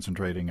freeze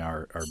concentrating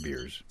our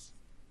beers?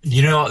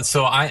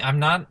 So I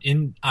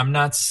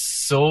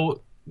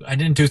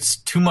didn't do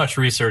too much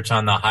research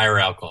on the higher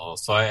alcohol,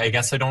 so I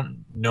guess I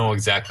don't know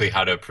exactly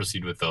how to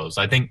proceed with those.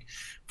 I think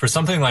for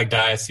something like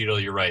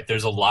diacetyl, you're right.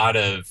 There's a lot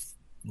of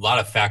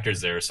factors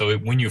there. So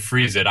when you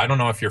freeze it, I don't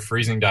know if you're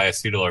freezing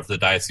diacetyl or if the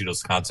diacetyl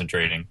is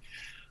concentrating.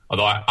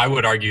 Although I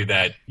would argue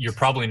that you're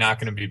probably not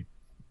going to be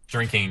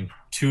drinking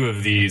 2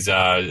 of these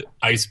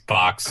ice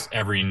box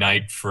every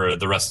night for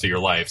the rest of your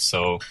life.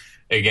 So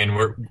again,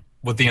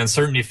 with the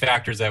uncertainty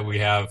factors that we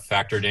have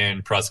factored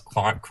in, plus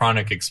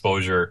chronic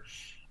exposure,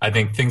 I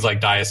think things like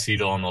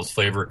diacetyl and those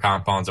flavor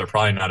compounds are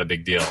probably not a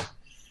big deal.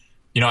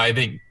 I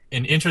think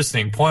an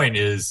interesting point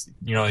is,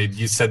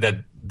 you said that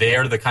they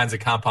are the kinds of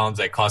compounds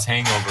that cause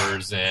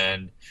hangovers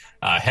and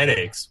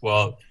headaches.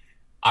 Well,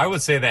 I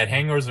would say that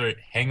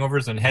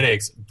hangovers and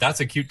headaches, that's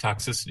acute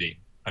toxicity.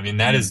 I mean,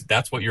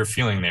 that's what you're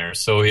feeling there.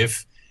 So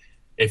if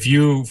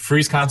you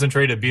freeze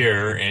concentrate a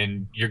beer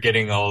and you're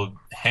getting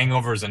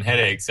hangovers and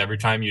headaches every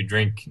time you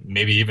drink,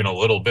 maybe even a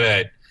little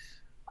bit,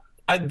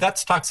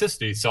 that's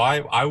toxicity. So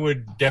I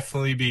would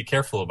definitely be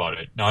careful about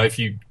it. Now, if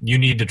you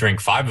need to drink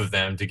 5 of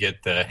them to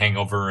get the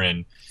hangover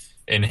and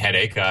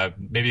headache,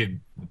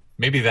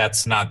 maybe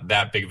that's not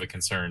that big of a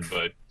concern.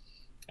 But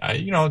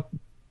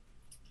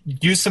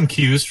use some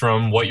cues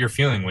from what you're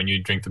feeling when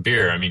you drink the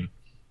beer. I mean,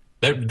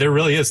 there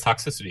really is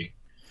toxicity.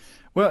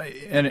 Well,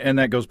 and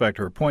that goes back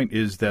to her point,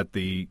 is that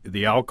the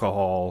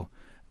alcohol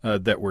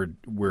that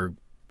we're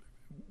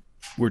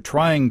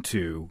trying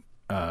to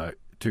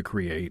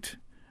create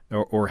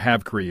or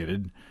have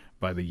created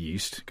by the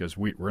yeast, because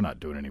we're not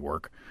doing any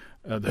work.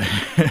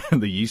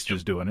 The yeast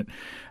is doing it.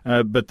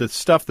 But the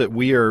stuff that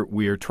we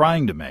are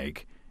trying to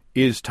make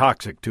is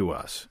toxic to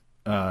us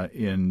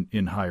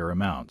in higher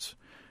amounts.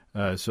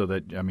 So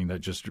that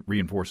just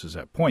reinforces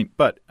that point.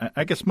 But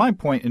I guess my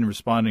point in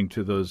responding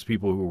to those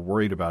people who are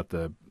worried about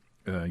the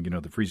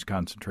freeze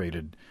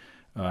concentrated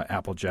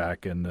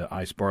Applejack and the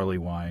ice barley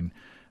wine,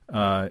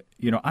 I'm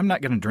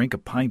not going to drink a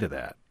pint of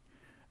that.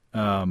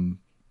 I'm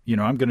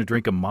going to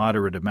drink a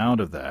moderate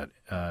amount of that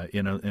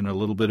in a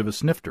little bit of a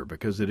snifter,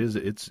 because it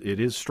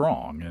is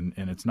strong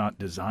and it's not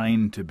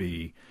designed to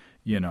be,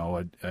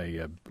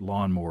 a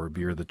lawnmower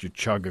beer that you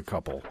chug a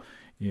couple,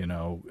 on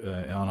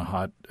a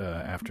hot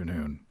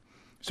afternoon.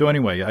 So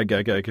anyway, I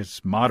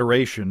guess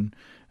moderation,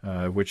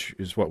 which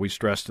is what we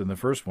stressed in the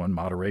first one,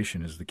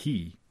 moderation is the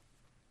key.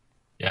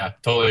 Yeah,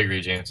 totally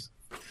agree, James.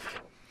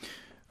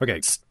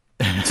 Okay.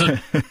 So,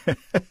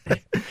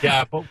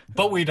 yeah,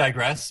 but we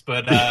digress.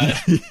 But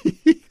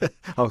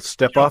I'll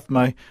step off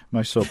my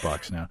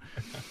soapbox now.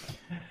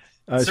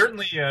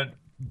 Certainly,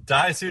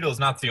 diacetyl is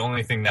not the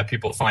only thing that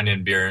people find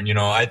in beer. And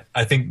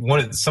I think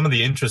some of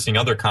the interesting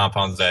other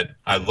compounds that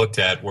I looked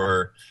at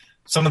were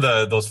some of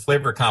those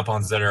flavor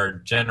compounds that are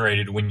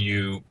generated when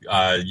you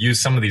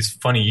use some of these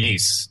funny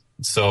yeasts.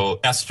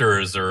 So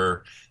esters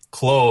or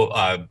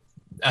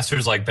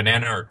esters like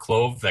banana or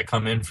clove that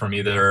come in from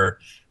either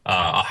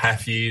a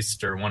half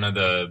yeast or one of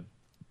the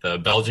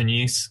Belgian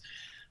yeasts.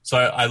 So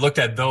I looked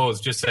at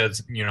those just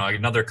as,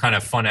 another kind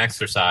of fun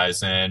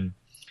exercise. And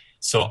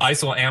so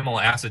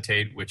isoamyl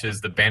acetate, which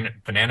is the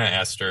banana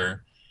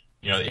ester,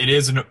 it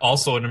is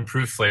also an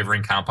improved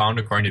flavoring compound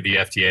according to the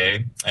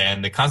FDA.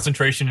 And the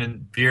concentration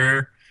in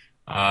beer,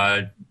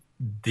 the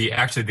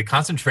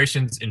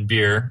concentrations in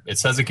beer, it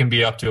says it can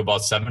be up to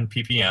about 7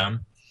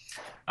 ppm.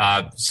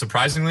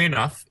 Surprisingly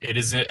enough, it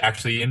is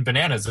actually in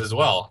bananas as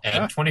well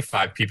at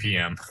 25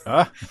 ppm.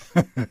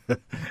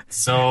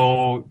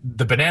 So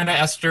the banana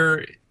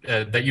ester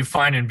that you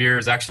find in beer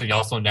is actually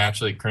also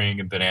naturally occurring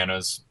in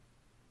bananas,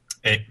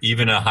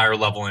 even a higher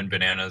level in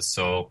bananas.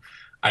 So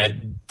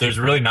there's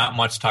really not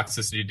much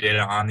toxicity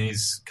data on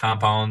these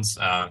compounds,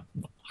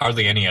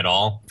 hardly any at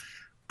all.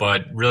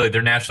 But really,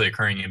 they're naturally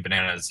occurring in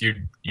bananas.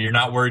 You're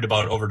not worried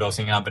about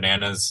overdosing on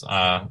bananas.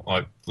 Or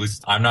at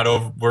least I'm not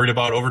worried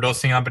about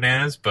overdosing on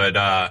bananas. But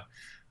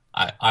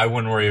I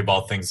wouldn't worry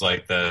about things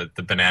like the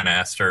banana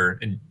ester,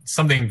 and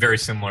something very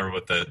similar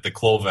with the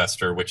clove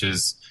ester, which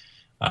is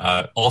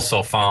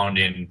also found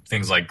in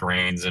things like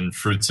grains and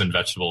fruits and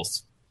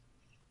vegetables.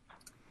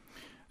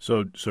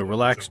 So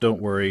relax,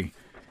 don't worry,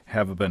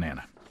 have a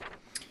banana.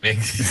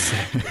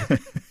 Exactly.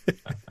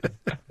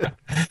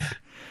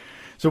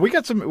 So we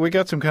got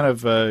some kind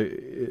of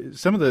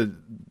some of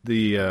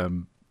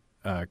the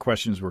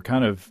questions were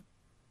kind of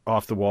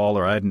off the wall,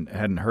 or I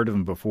hadn't heard of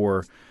them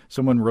before.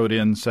 Someone wrote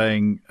in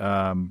saying,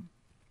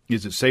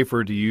 "Is it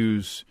safer to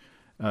use?"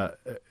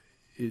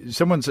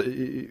 Someone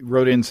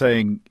wrote in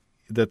saying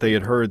that they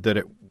had heard that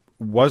it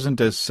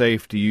wasn't as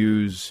safe to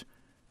use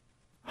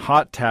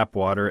hot tap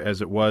water as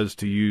it was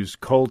to use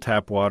cold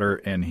tap water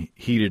and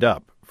heat it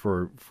up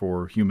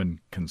for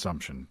human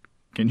consumption.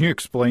 Can you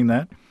explain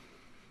that?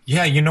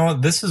 Yeah,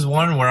 this is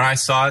one where I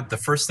saw it. The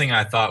first thing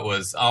I thought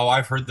was, oh,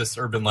 I've heard this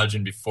urban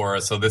legend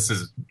before, so this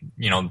is,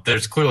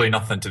 there's clearly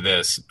nothing to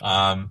this.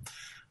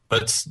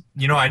 But,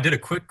 I did a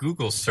quick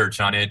Google search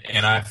on it,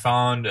 and I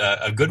found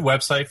a good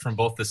website from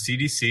both the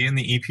CDC and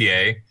the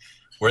EPA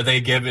where they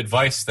give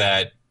advice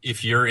that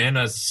if you're in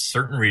a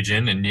certain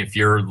region and if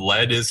your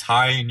lead is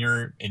high in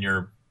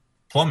your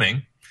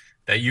plumbing,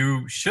 that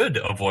you should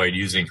avoid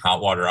using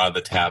hot water out of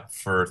the tap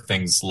for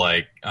things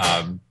like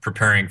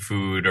preparing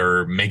food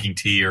or making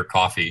tea or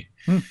coffee.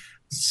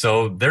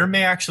 So there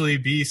may actually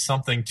be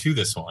something to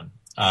this one.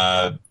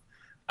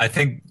 I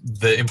think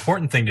the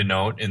important thing to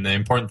note, and the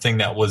important thing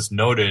that was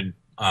noted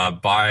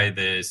by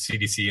the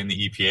CDC and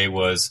the EPA,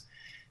 was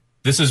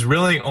this is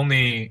really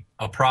only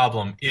a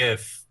problem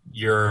if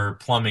your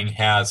plumbing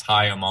has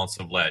high amounts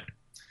of lead.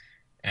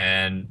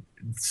 And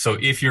so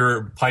if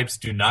your pipes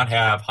do not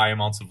have high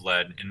amounts of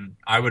lead, and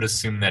I would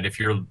assume that if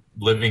you're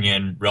living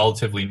in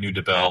relatively new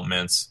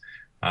developments,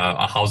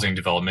 a housing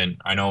development,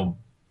 I know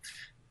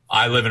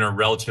I live in a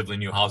relatively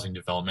new housing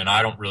development.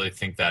 I don't really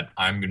think that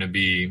I'm going to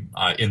be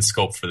in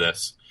scope for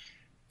this.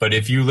 But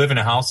if you live in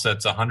a house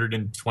that's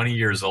 120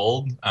 years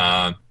old,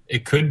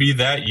 it could be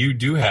that you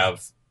do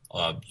have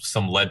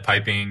some lead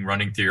piping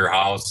running through your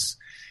house.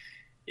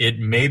 It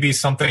may be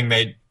something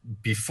that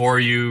before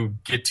you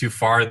get too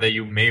far that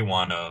you may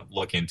want to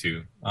look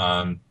into.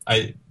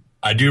 I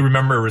do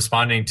remember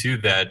responding to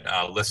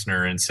that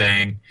listener and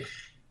saying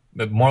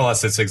that more or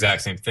less it's the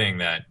exact same thing,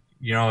 that,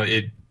 you know,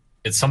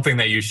 it's something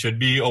that you should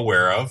be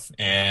aware of.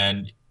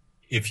 And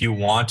if you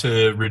want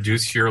to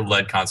reduce your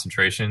lead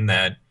concentration,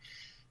 that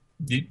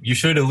you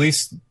should at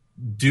least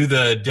do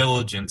the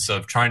diligence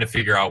of trying to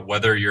figure out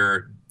whether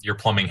your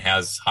plumbing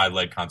has high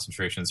lead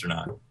concentrations or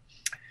not.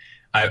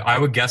 I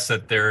would guess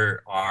that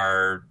there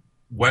are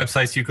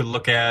websites you could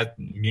look at,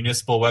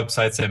 municipal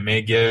websites that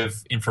may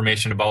give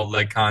information about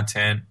lead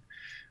content.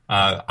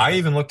 I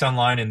even looked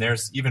online, and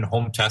there's even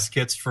home test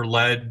kits for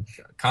lead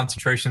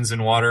concentrations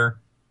in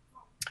water.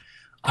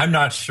 I'm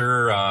not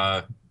sure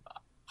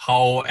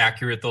how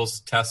accurate those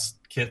test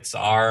kits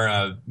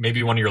are.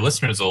 Maybe one of your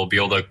listeners will be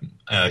able to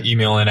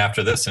email in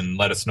after this and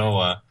let us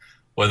know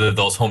whether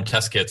those home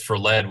test kits for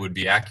lead would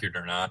be accurate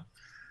or not.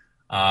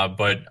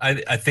 But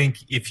I think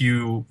if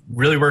you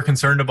really were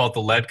concerned about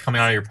the lead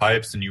coming out of your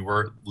pipes and you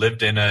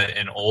lived in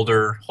an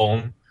older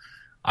home,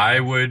 I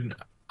would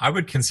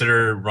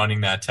consider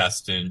running that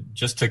test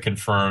just to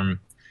confirm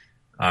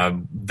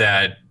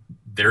that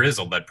there is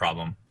a lead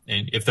problem.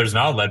 And if there's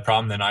not a lead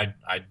problem, then I'd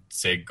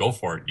say go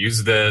for it.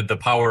 Use the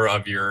power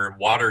of your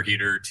water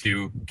heater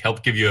to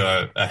help give you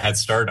a head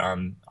start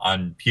on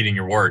heating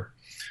your wort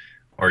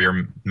or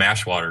your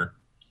mash water.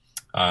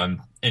 And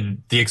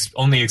the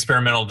only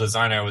experimental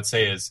design I would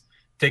say is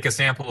take a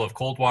sample of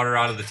cold water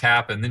out of the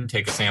tap and then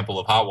take a sample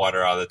of hot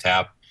water out of the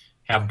tap.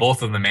 Have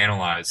both of them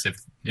analyzed.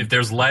 If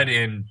there's lead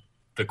in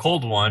the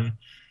cold one,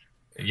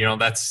 you know,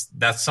 that's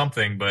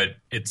something, but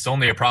it's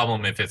only a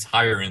problem if it's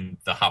higher in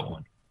the hot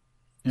one.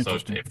 So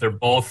if they're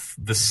both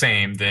the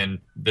same,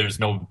 then there's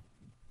no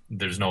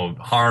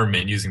harm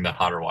in using the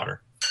hotter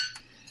water.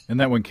 And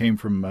that one came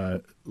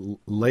from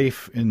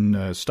Leif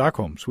in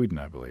Stockholm, Sweden,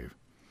 I believe.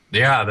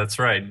 Yeah, that's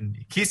right.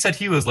 He said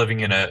he was living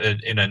in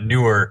a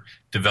newer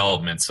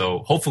development,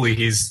 so hopefully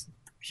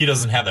he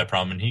doesn't have that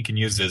problem, and he can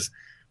use his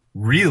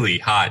really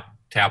hot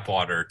tap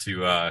water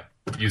to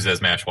use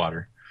as mash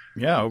water.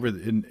 Yeah, over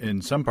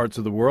in some parts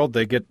of the world,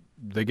 they get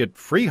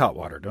free hot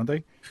water, don't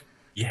they?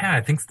 Yeah,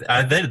 I think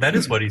that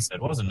is what he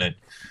said, wasn't it?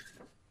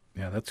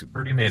 Yeah, that's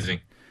pretty amazing.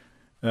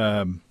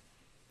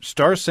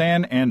 Star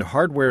sand and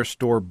hardware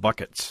store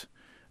buckets.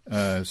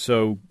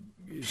 So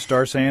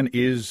star sand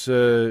is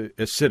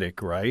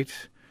acidic, right?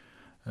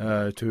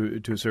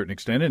 To a certain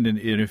extent, and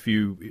if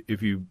you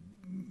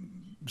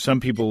some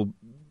people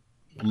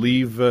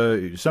mix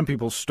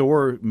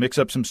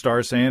up some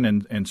star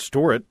sand and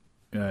store it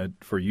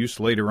for use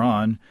later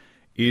on.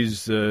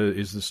 Is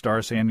the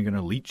star sand going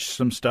to leach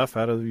some stuff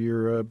out of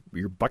your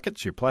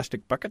buckets, your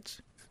plastic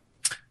buckets?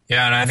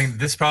 Yeah, and I think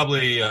this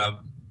probably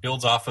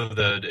builds off of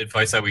the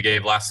advice that we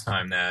gave last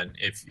time, that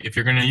if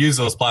you're going to use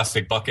those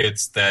plastic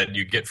buckets that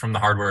you get from the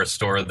hardware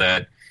store,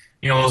 that,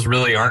 you know, those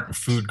really aren't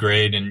food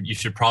grade, and you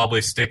should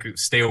probably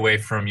stay away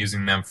from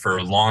using them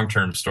for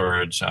long-term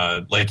storage,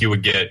 like you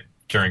would get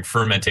during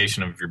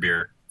fermentation of your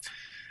beer.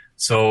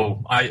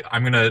 So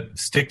I'm going to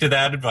stick to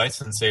that advice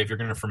and say if you're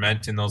going to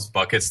ferment in those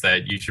buckets,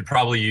 that you should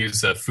probably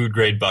use a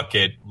food-grade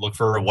bucket. Look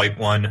for a white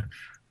one.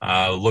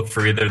 Look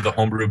for either the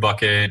Homebrew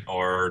bucket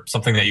or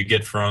something that you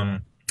get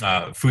from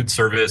food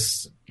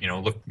service. You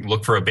know,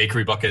 look for a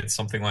bakery bucket,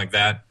 something like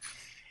that.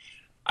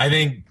 I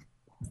think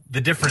the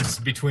difference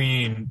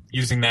between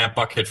using that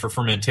bucket for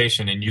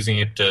fermentation and using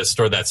it to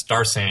store that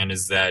star sand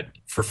is that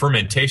for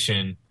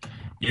fermentation,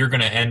 you're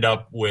going to end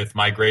up with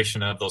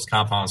migration of those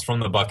compounds from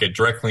the bucket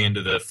directly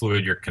into the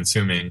fluid you're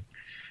consuming.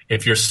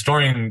 If you're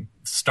storing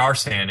star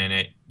sand in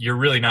it, you're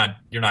not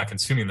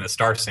consuming the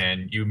star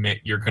sand.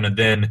 You're going to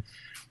then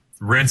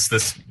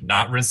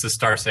not rinse the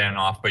star sand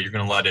off, but you're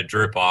going to let it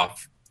drip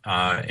off.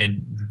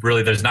 And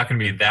really, there's not going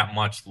to be that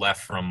much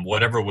left from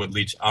whatever would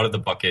leach out of the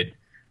bucket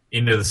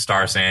into the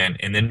star sand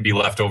and then be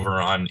left over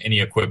on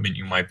any equipment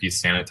you might be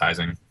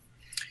sanitizing.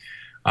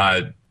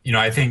 I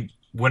think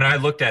when I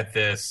looked at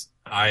this,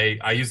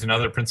 I used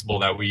another principle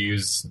that we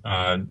use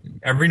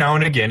every now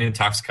and again in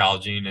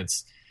toxicology, and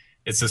it's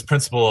this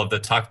principle of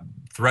the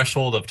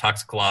threshold of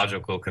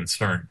toxicological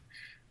concern,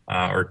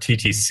 or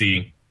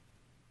TTC.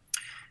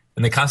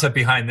 And the concept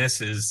behind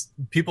this is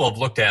people have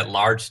looked at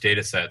large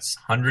data sets,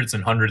 hundreds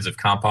and hundreds of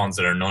compounds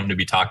that are known to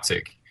be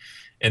toxic,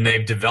 and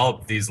they've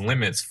developed these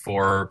limits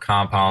for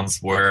compounds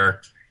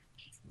where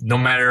no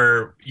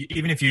matter,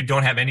 even if you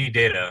don't have any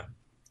data,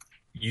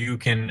 you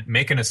can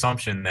make an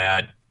assumption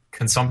that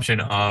consumption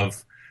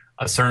of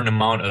a certain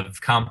amount of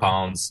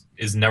compounds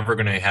is never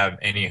going to have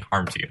any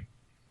harm to you.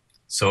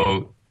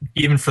 So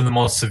even for the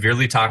most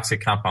severely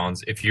toxic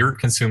compounds, if you're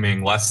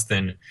consuming less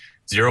than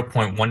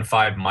 0.15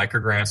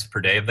 micrograms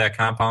per day of that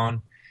compound,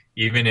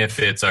 even if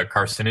it's a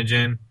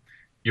carcinogen,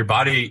 your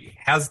body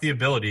has the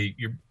ability,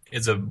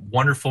 it's a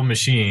wonderful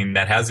machine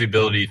that has the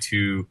ability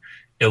to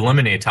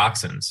eliminate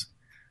toxins.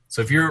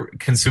 So if you're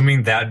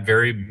consuming that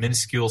very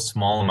minuscule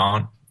small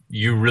amount,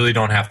 you really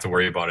don't have to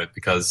worry about it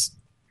because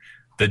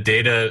the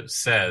data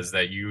says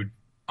that you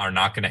are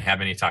not going to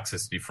have any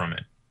toxicity from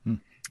it.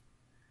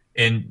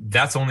 And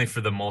that's only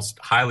for the most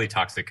highly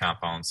toxic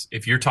compounds.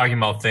 If you're talking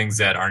about things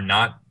that are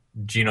not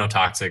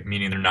genotoxic,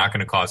 meaning they're not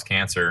going to cause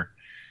cancer,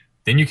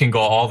 then you can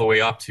go all the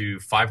way up to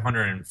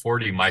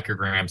 540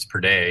 micrograms per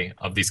day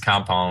of these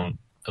compounds,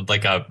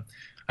 like I'm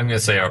going to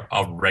say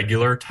a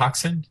regular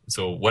toxin.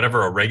 So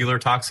whatever a regular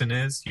toxin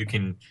is, you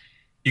can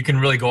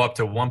really go up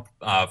to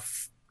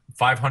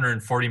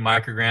 540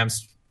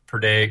 micrograms per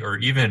day, or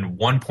even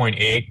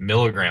 1.8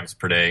 milligrams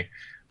per day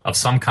of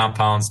some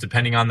compounds,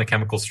 depending on the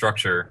chemical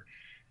structure,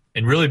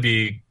 and really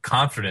be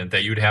confident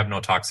that you'd have no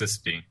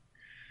toxicity.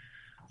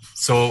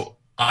 So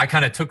I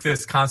kind of took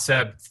this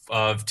concept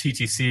of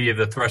TTC, of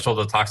the threshold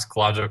of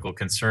toxicological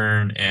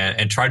concern,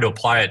 and tried to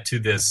apply it to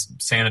this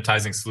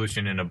sanitizing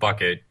solution in a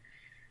bucket.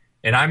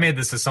 And I made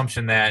this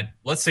assumption that,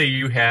 let's say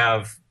you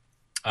have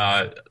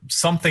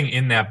something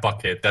in that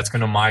bucket that's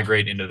going to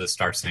migrate into the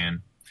star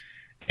sand.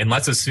 And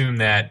let's assume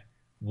that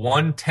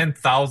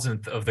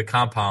 1/10,000th of the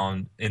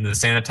compound in the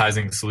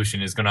sanitizing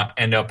solution is going to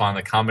end up on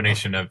the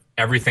combination of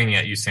everything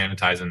that you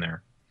sanitize in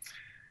there.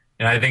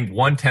 And I think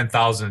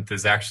 1/10,000th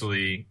is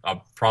actually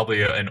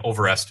probably an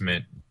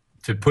overestimate.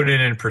 To put it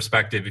in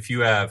perspective, if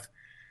you have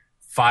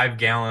 5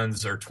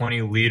 gallons or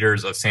 20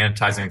 liters of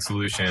sanitizing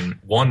solution,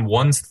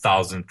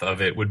 1/1000th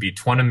of it would be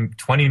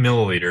 20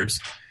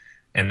 milliliters,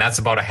 and that's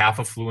about a half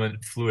a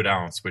fluid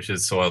ounce, which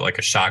is like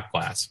a shot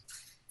glass.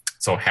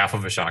 So half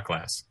of a shot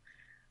glass.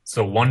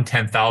 So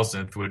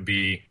 1/10,000th would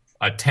be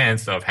a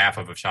tenth of half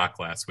of a shot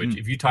glass, which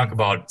if you talk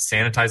about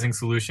sanitizing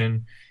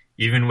solution,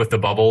 even with the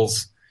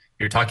bubbles,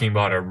 you're talking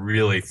about a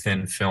really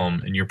thin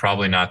film, and you're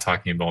probably not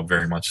talking about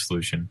very much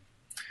solution.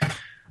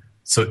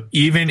 So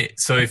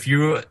if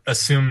you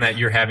assume that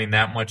you're having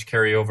that much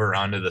carryover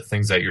onto the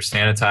things that you're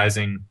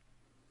sanitizing,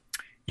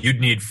 you'd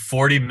need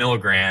 40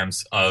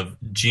 milligrams of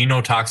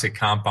genotoxic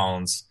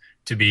compounds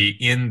to be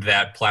in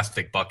that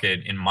plastic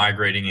bucket and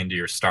migrating into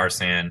your star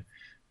sand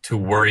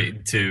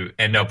to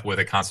end up with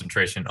a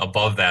concentration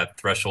above that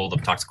threshold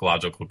of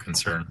toxicological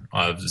concern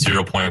of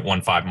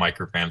 0.15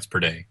 micrograms per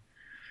day.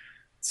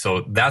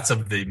 So that's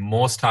of the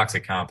most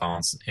toxic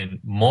compounds. And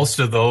most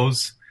of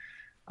those,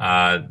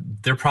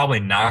 they're probably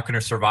not going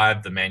to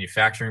survive the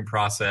manufacturing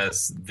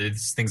process.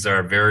 These things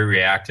are very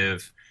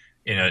reactive.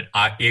 In an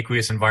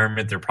aqueous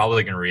environment, they're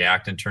probably going to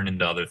react and turn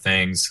into other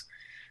things.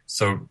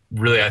 So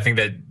really, I think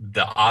that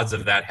the odds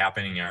of that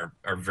happening are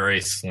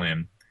very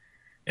slim.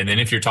 And then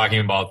if you're talking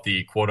about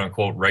the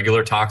quote-unquote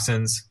regular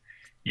toxins,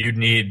 you'd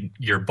need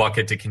your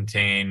bucket to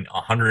contain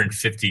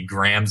 150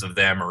 grams of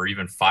them, or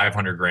even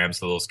 500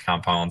 grams of those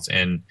compounds.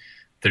 And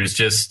there's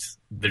just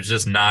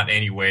not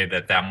any way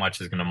that much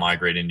is going to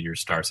migrate into your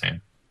star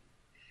sand.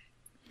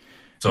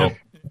 So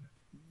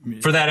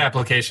for that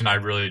application, I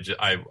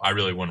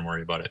really wouldn't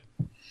worry about it.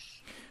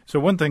 So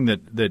one thing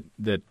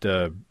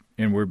that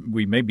and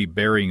we may be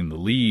burying the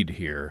lead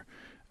here,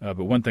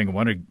 but one thing I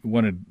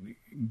want to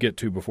get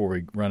to before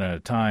we run out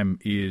of time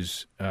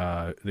is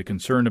the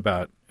concern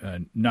about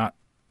not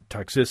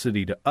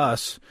toxicity to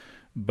us,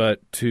 but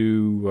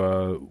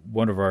to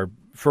one of our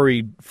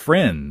furry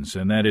friends,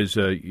 and that is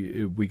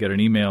we got an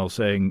email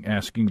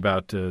asking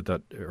about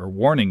that, or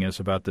warning us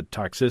about the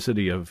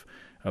toxicity of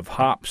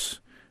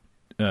hops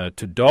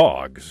to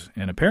dogs,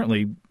 and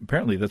apparently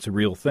that's a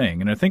real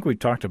thing, and I think we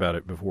talked about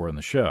it before on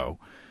the show,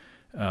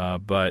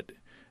 but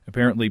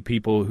apparently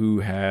people who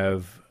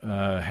have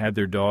had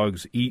their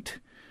dogs eat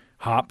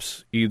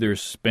hops, either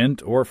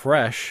spent or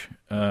fresh,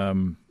 I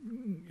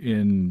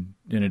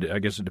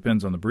guess it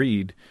depends on the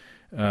breed,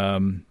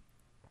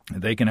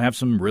 they can have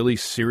some really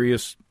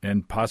serious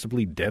and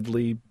possibly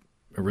deadly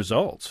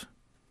results.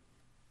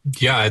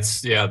 Yeah,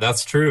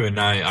 that's true. And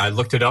I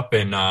looked it up,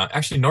 and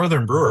actually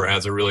Northern Brewer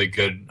has a really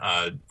good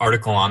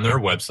article on their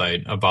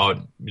website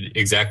about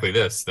exactly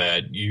this,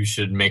 that you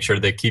should make sure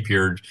they keep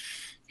your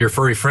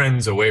furry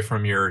friends away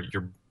from your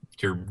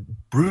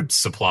brood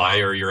supply,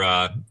 or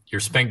your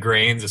spent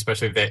grains,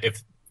 especially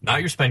if not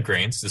your spent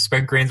grains. The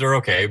spent grains are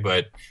okay,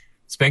 but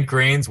spent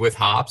grains with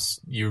hops,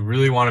 you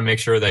really want to make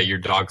sure that your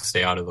dogs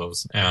stay out of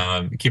those.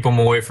 Keep them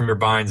away from your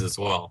bines as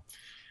well.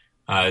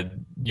 I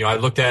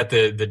looked at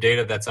the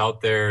data that's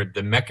out there.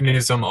 The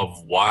mechanism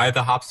of why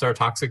the hops are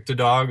toxic to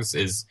dogs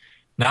is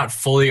not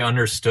fully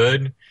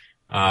understood,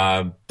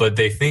 but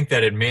they think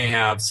that it may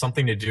have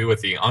something to do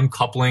with the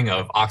uncoupling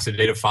of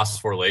oxidative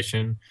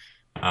phosphorylation,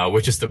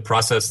 which is the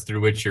process through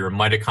which your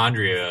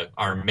mitochondria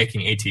are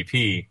making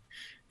ATP.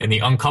 And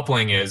the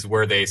uncoupling is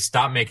where they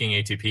stop making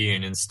ATP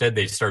and instead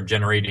they start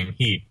generating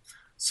heat.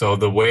 So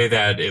the way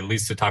that it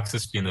leads to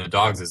toxicity in the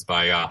dogs is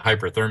by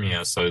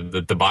hyperthermia, so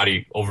the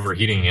body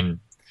overheating,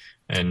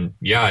 and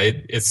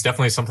it's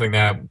definitely something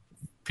that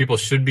people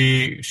should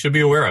be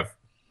aware of.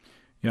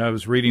 Yeah, I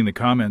was reading the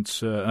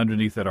comments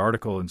underneath that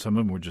article, and some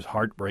of them were just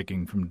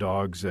heartbreaking from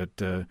dogs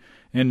that,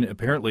 and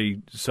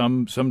apparently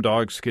some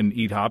dogs can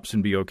eat hops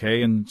and be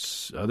okay, and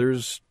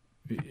others,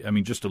 I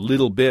mean, just a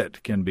little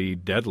bit can be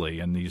deadly.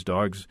 And these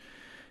dogs,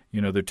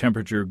 their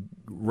temperature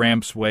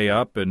ramps way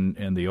up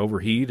and they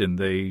overheat and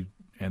they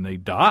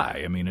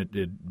die. I mean,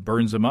 it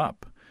burns them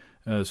up.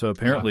 So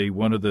apparently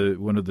one of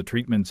the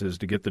treatments is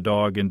to get the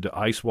dog into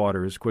ice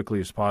water as quickly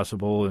as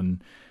possible.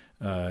 And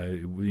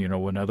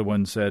another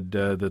one said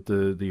that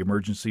the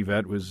emergency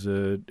vet was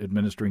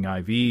administering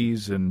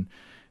IVs,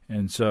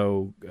 and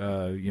so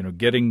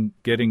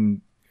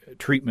getting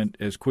treatment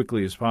as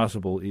quickly as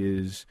possible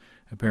is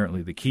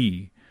apparently the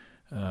key.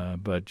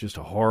 But just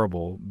a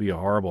horrible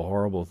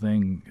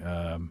thing.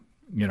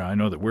 I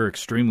know that we're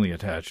extremely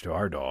attached to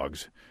our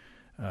dogs.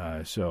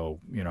 So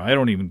I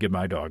don't even give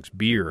my dogs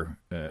beer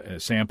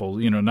as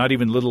samples, not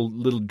even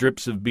little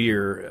drips of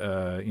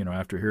beer,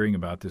 after hearing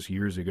about this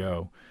years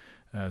ago.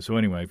 So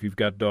anyway, if you've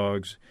got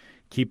dogs,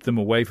 keep them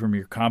away from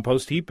your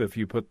compost heap. If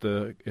you put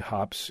the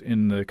hops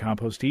in the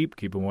compost heap,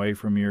 keep them away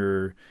from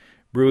your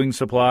brewing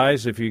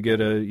supplies. If you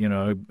get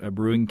a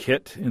brewing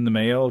kit in the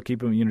mail,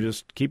 keep them,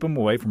 just keep them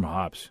away from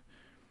hops.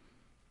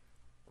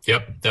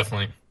 Yep,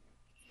 definitely.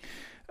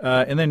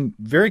 And then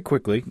very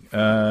quickly,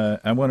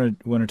 I want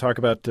to talk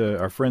about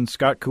our friend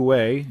Scott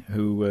Coué,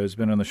 who has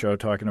been on the show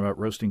talking about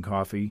roasting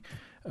coffee.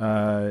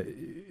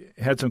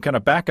 Had some kind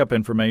of backup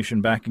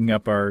information backing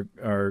up our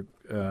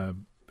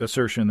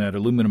assertion that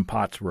aluminum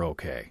pots were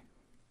okay.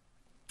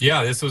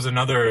 Yeah, this was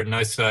another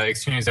nice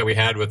exchange that we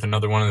had with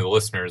another one of the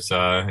listeners.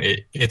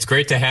 It's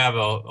great to have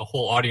a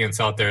whole audience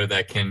out there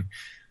that can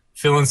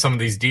fill in some of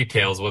these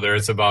details, whether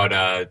it's about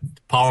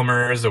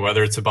polymers or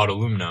whether it's about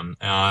aluminum.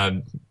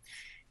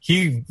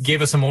 He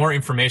gave us some more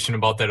information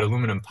about that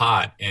aluminum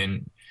pot,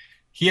 and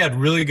he had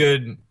really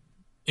good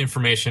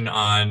information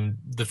on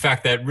the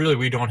fact that really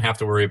we don't have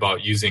to worry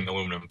about using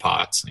aluminum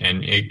pots.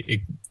 And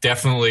it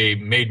definitely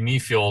made me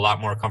feel a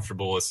lot more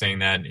comfortable with saying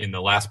that in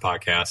the last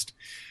podcast.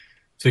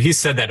 So he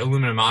said that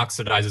aluminum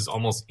oxidizes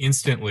almost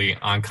instantly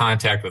on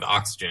contact with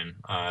oxygen.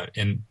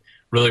 And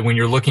really, when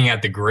you're looking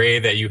at the gray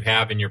that you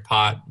have in your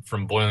pot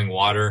from boiling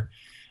water,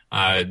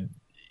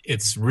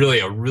 it's really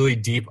a really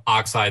deep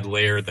oxide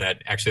layer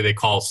that actually they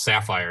call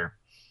sapphire.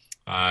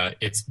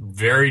 It's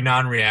very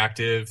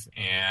non-reactive,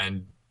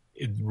 and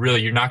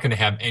really you're not going to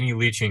have any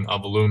leaching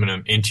of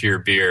aluminum into your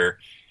beer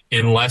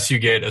unless you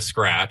get a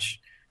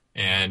scratch.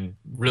 And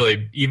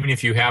really, even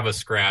if you have a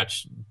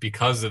scratch,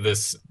 because of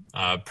this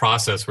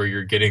process where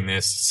you're getting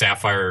this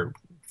sapphire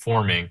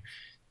forming,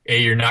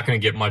 you're not going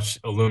to get much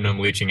aluminum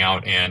leaching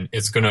out, and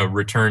it's going to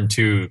return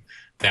to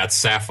that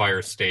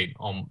sapphire state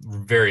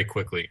very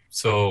quickly.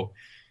 So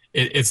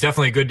it's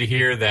definitely good to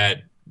hear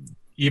that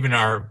even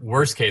our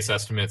worst case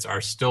estimates are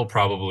still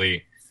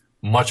probably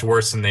much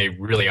worse than they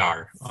really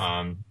are.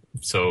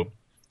 So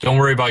don't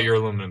worry about your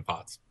aluminum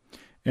pots.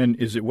 And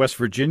is it West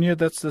Virginia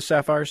that's the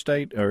sapphire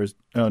state? Or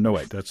no,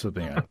 wait, that's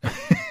something else.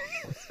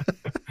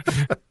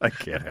 I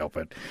can't help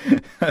it.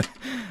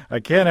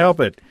 I can't help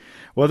it.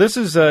 Well, this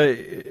is,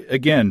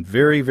 again,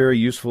 very, very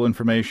useful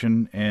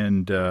information.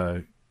 And,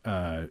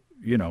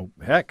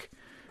 heck,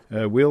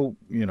 we'll,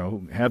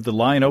 have the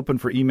line open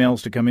for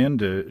emails to come in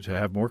to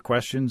have more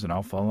questions, and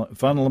I'll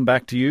funnel them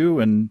back to you.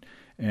 And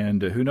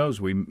who knows,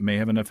 we may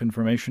have enough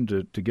information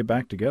to get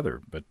back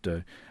together. But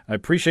I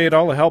appreciate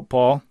all the help,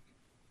 Paul.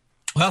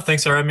 Well,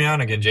 thanks for having me on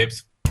again,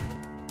 James.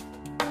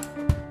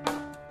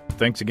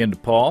 Thanks again to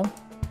Paul.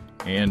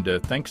 And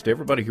thanks to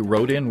everybody who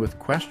wrote in with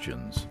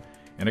questions.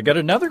 And I got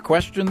another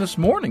question this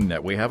morning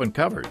that we haven't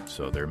covered,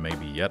 so there may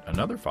be yet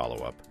another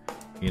follow-up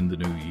in the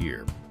new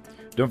year.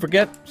 Don't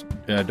forget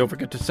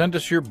to send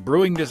us your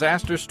brewing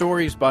disaster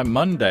stories by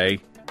Monday.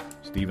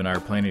 Steve and I are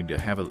planning to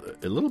have a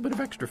little bit of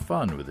extra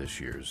fun with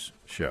this year's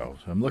show,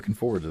 so I'm looking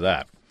forward to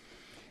that.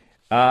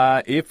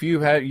 If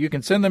you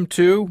can send them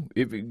to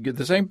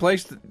the same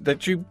place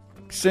that you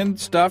send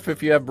stuff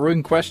if you have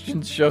brewing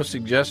questions, show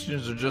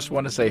suggestions, or just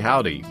want to say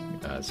howdy.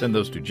 Send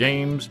those to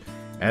James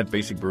at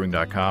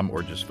basicbrewing.com,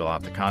 or just fill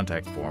out the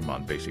contact form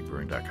on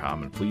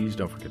basicbrewing.com. And please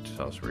don't forget to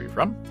tell us where you're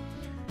from.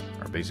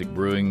 Our Basic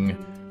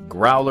Brewing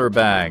growler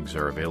bags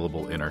are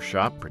available in our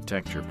shop.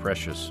 Protect your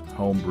precious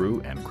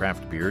homebrew and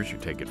craft beers. You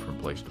take it from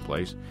place to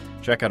place.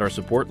 Check out our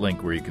support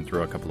link where you can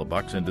throw a couple of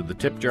bucks into the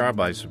tip jar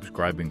by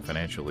subscribing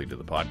financially to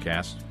the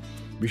podcast.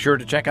 Be sure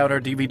to check out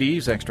our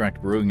DVDs, Extract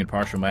Brewing and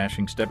Partial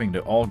Mashing, Stepping to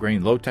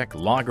All-Grain Low-Tech,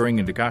 Lagering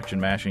and Decoction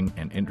Mashing,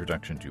 and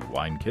Introduction to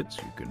Wine Kits.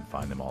 You can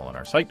find them all on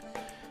our site.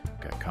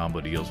 Got combo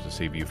deals to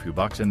save you a few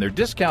bucks, and they're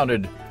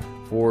discounted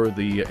for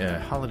the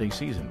holiday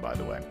season, by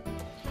the way.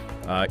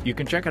 You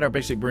can check out our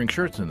Basic Brewing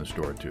shirts in the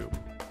store, too.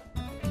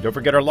 And don't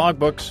forget our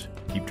logbooks.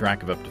 Keep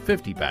track of up to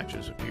 50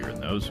 batches of beer in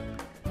those.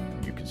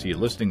 You can see a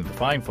listing of the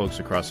fine folks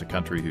across the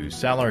country who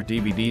sell our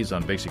DVDs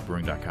on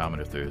basicbrewing.com,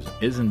 and if there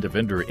isn't a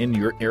vendor in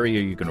your area,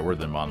 you can order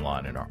them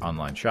online in our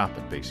online shop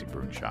at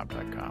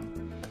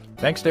basicbrewingshop.com.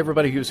 Thanks to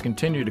everybody who's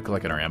continued to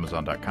click on our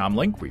Amazon.com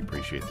link. We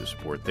appreciate the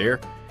support there.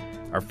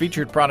 Our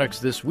featured products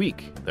this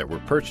week that were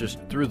purchased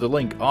through the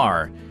link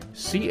are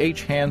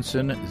C.H.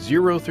 Hansen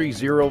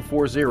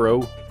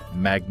 03040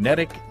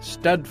 Magnetic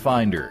Stud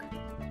Finder.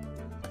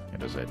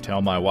 And as I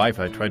tell my wife,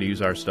 I try to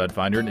use our stud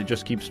finder, and it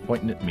just keeps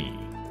pointing at me.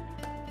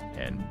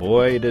 And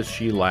boy, does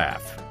she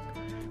laugh.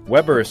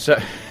 Weber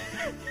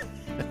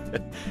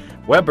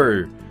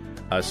Weber,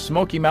 a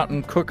Smoky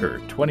Mountain Cooker,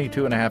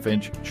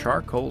 22.5-inch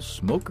charcoal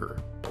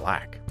smoker,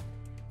 black.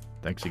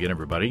 Thanks again,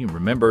 everybody. And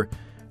remember,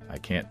 I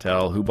can't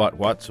tell who bought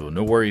what, so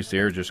no worries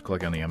there. Just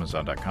click on the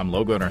Amazon.com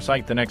logo on our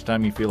site the next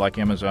time you feel like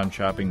Amazon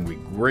shopping. We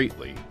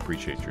greatly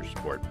appreciate your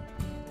support.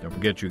 Don't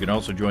forget, you can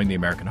also join the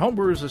American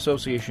Homebrewers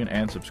Association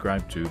and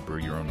subscribe to Brew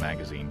Your Own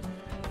magazine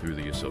through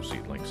the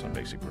associate links on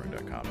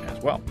basicbrewing.com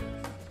as well.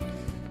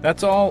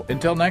 That's all.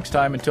 Until next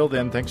time. Until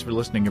then, thanks for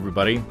listening,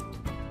 everybody.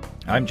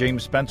 I'm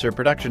James Spencer.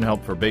 Production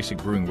help for Basic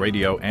Brewing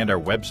Radio and our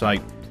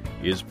website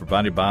is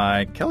provided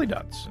by Kelly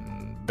Dutz.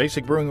 And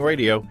Basic Brewing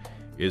Radio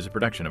is a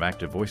production of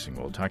Active Voicing.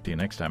 We'll talk to you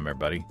next time,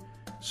 everybody.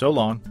 So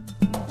long.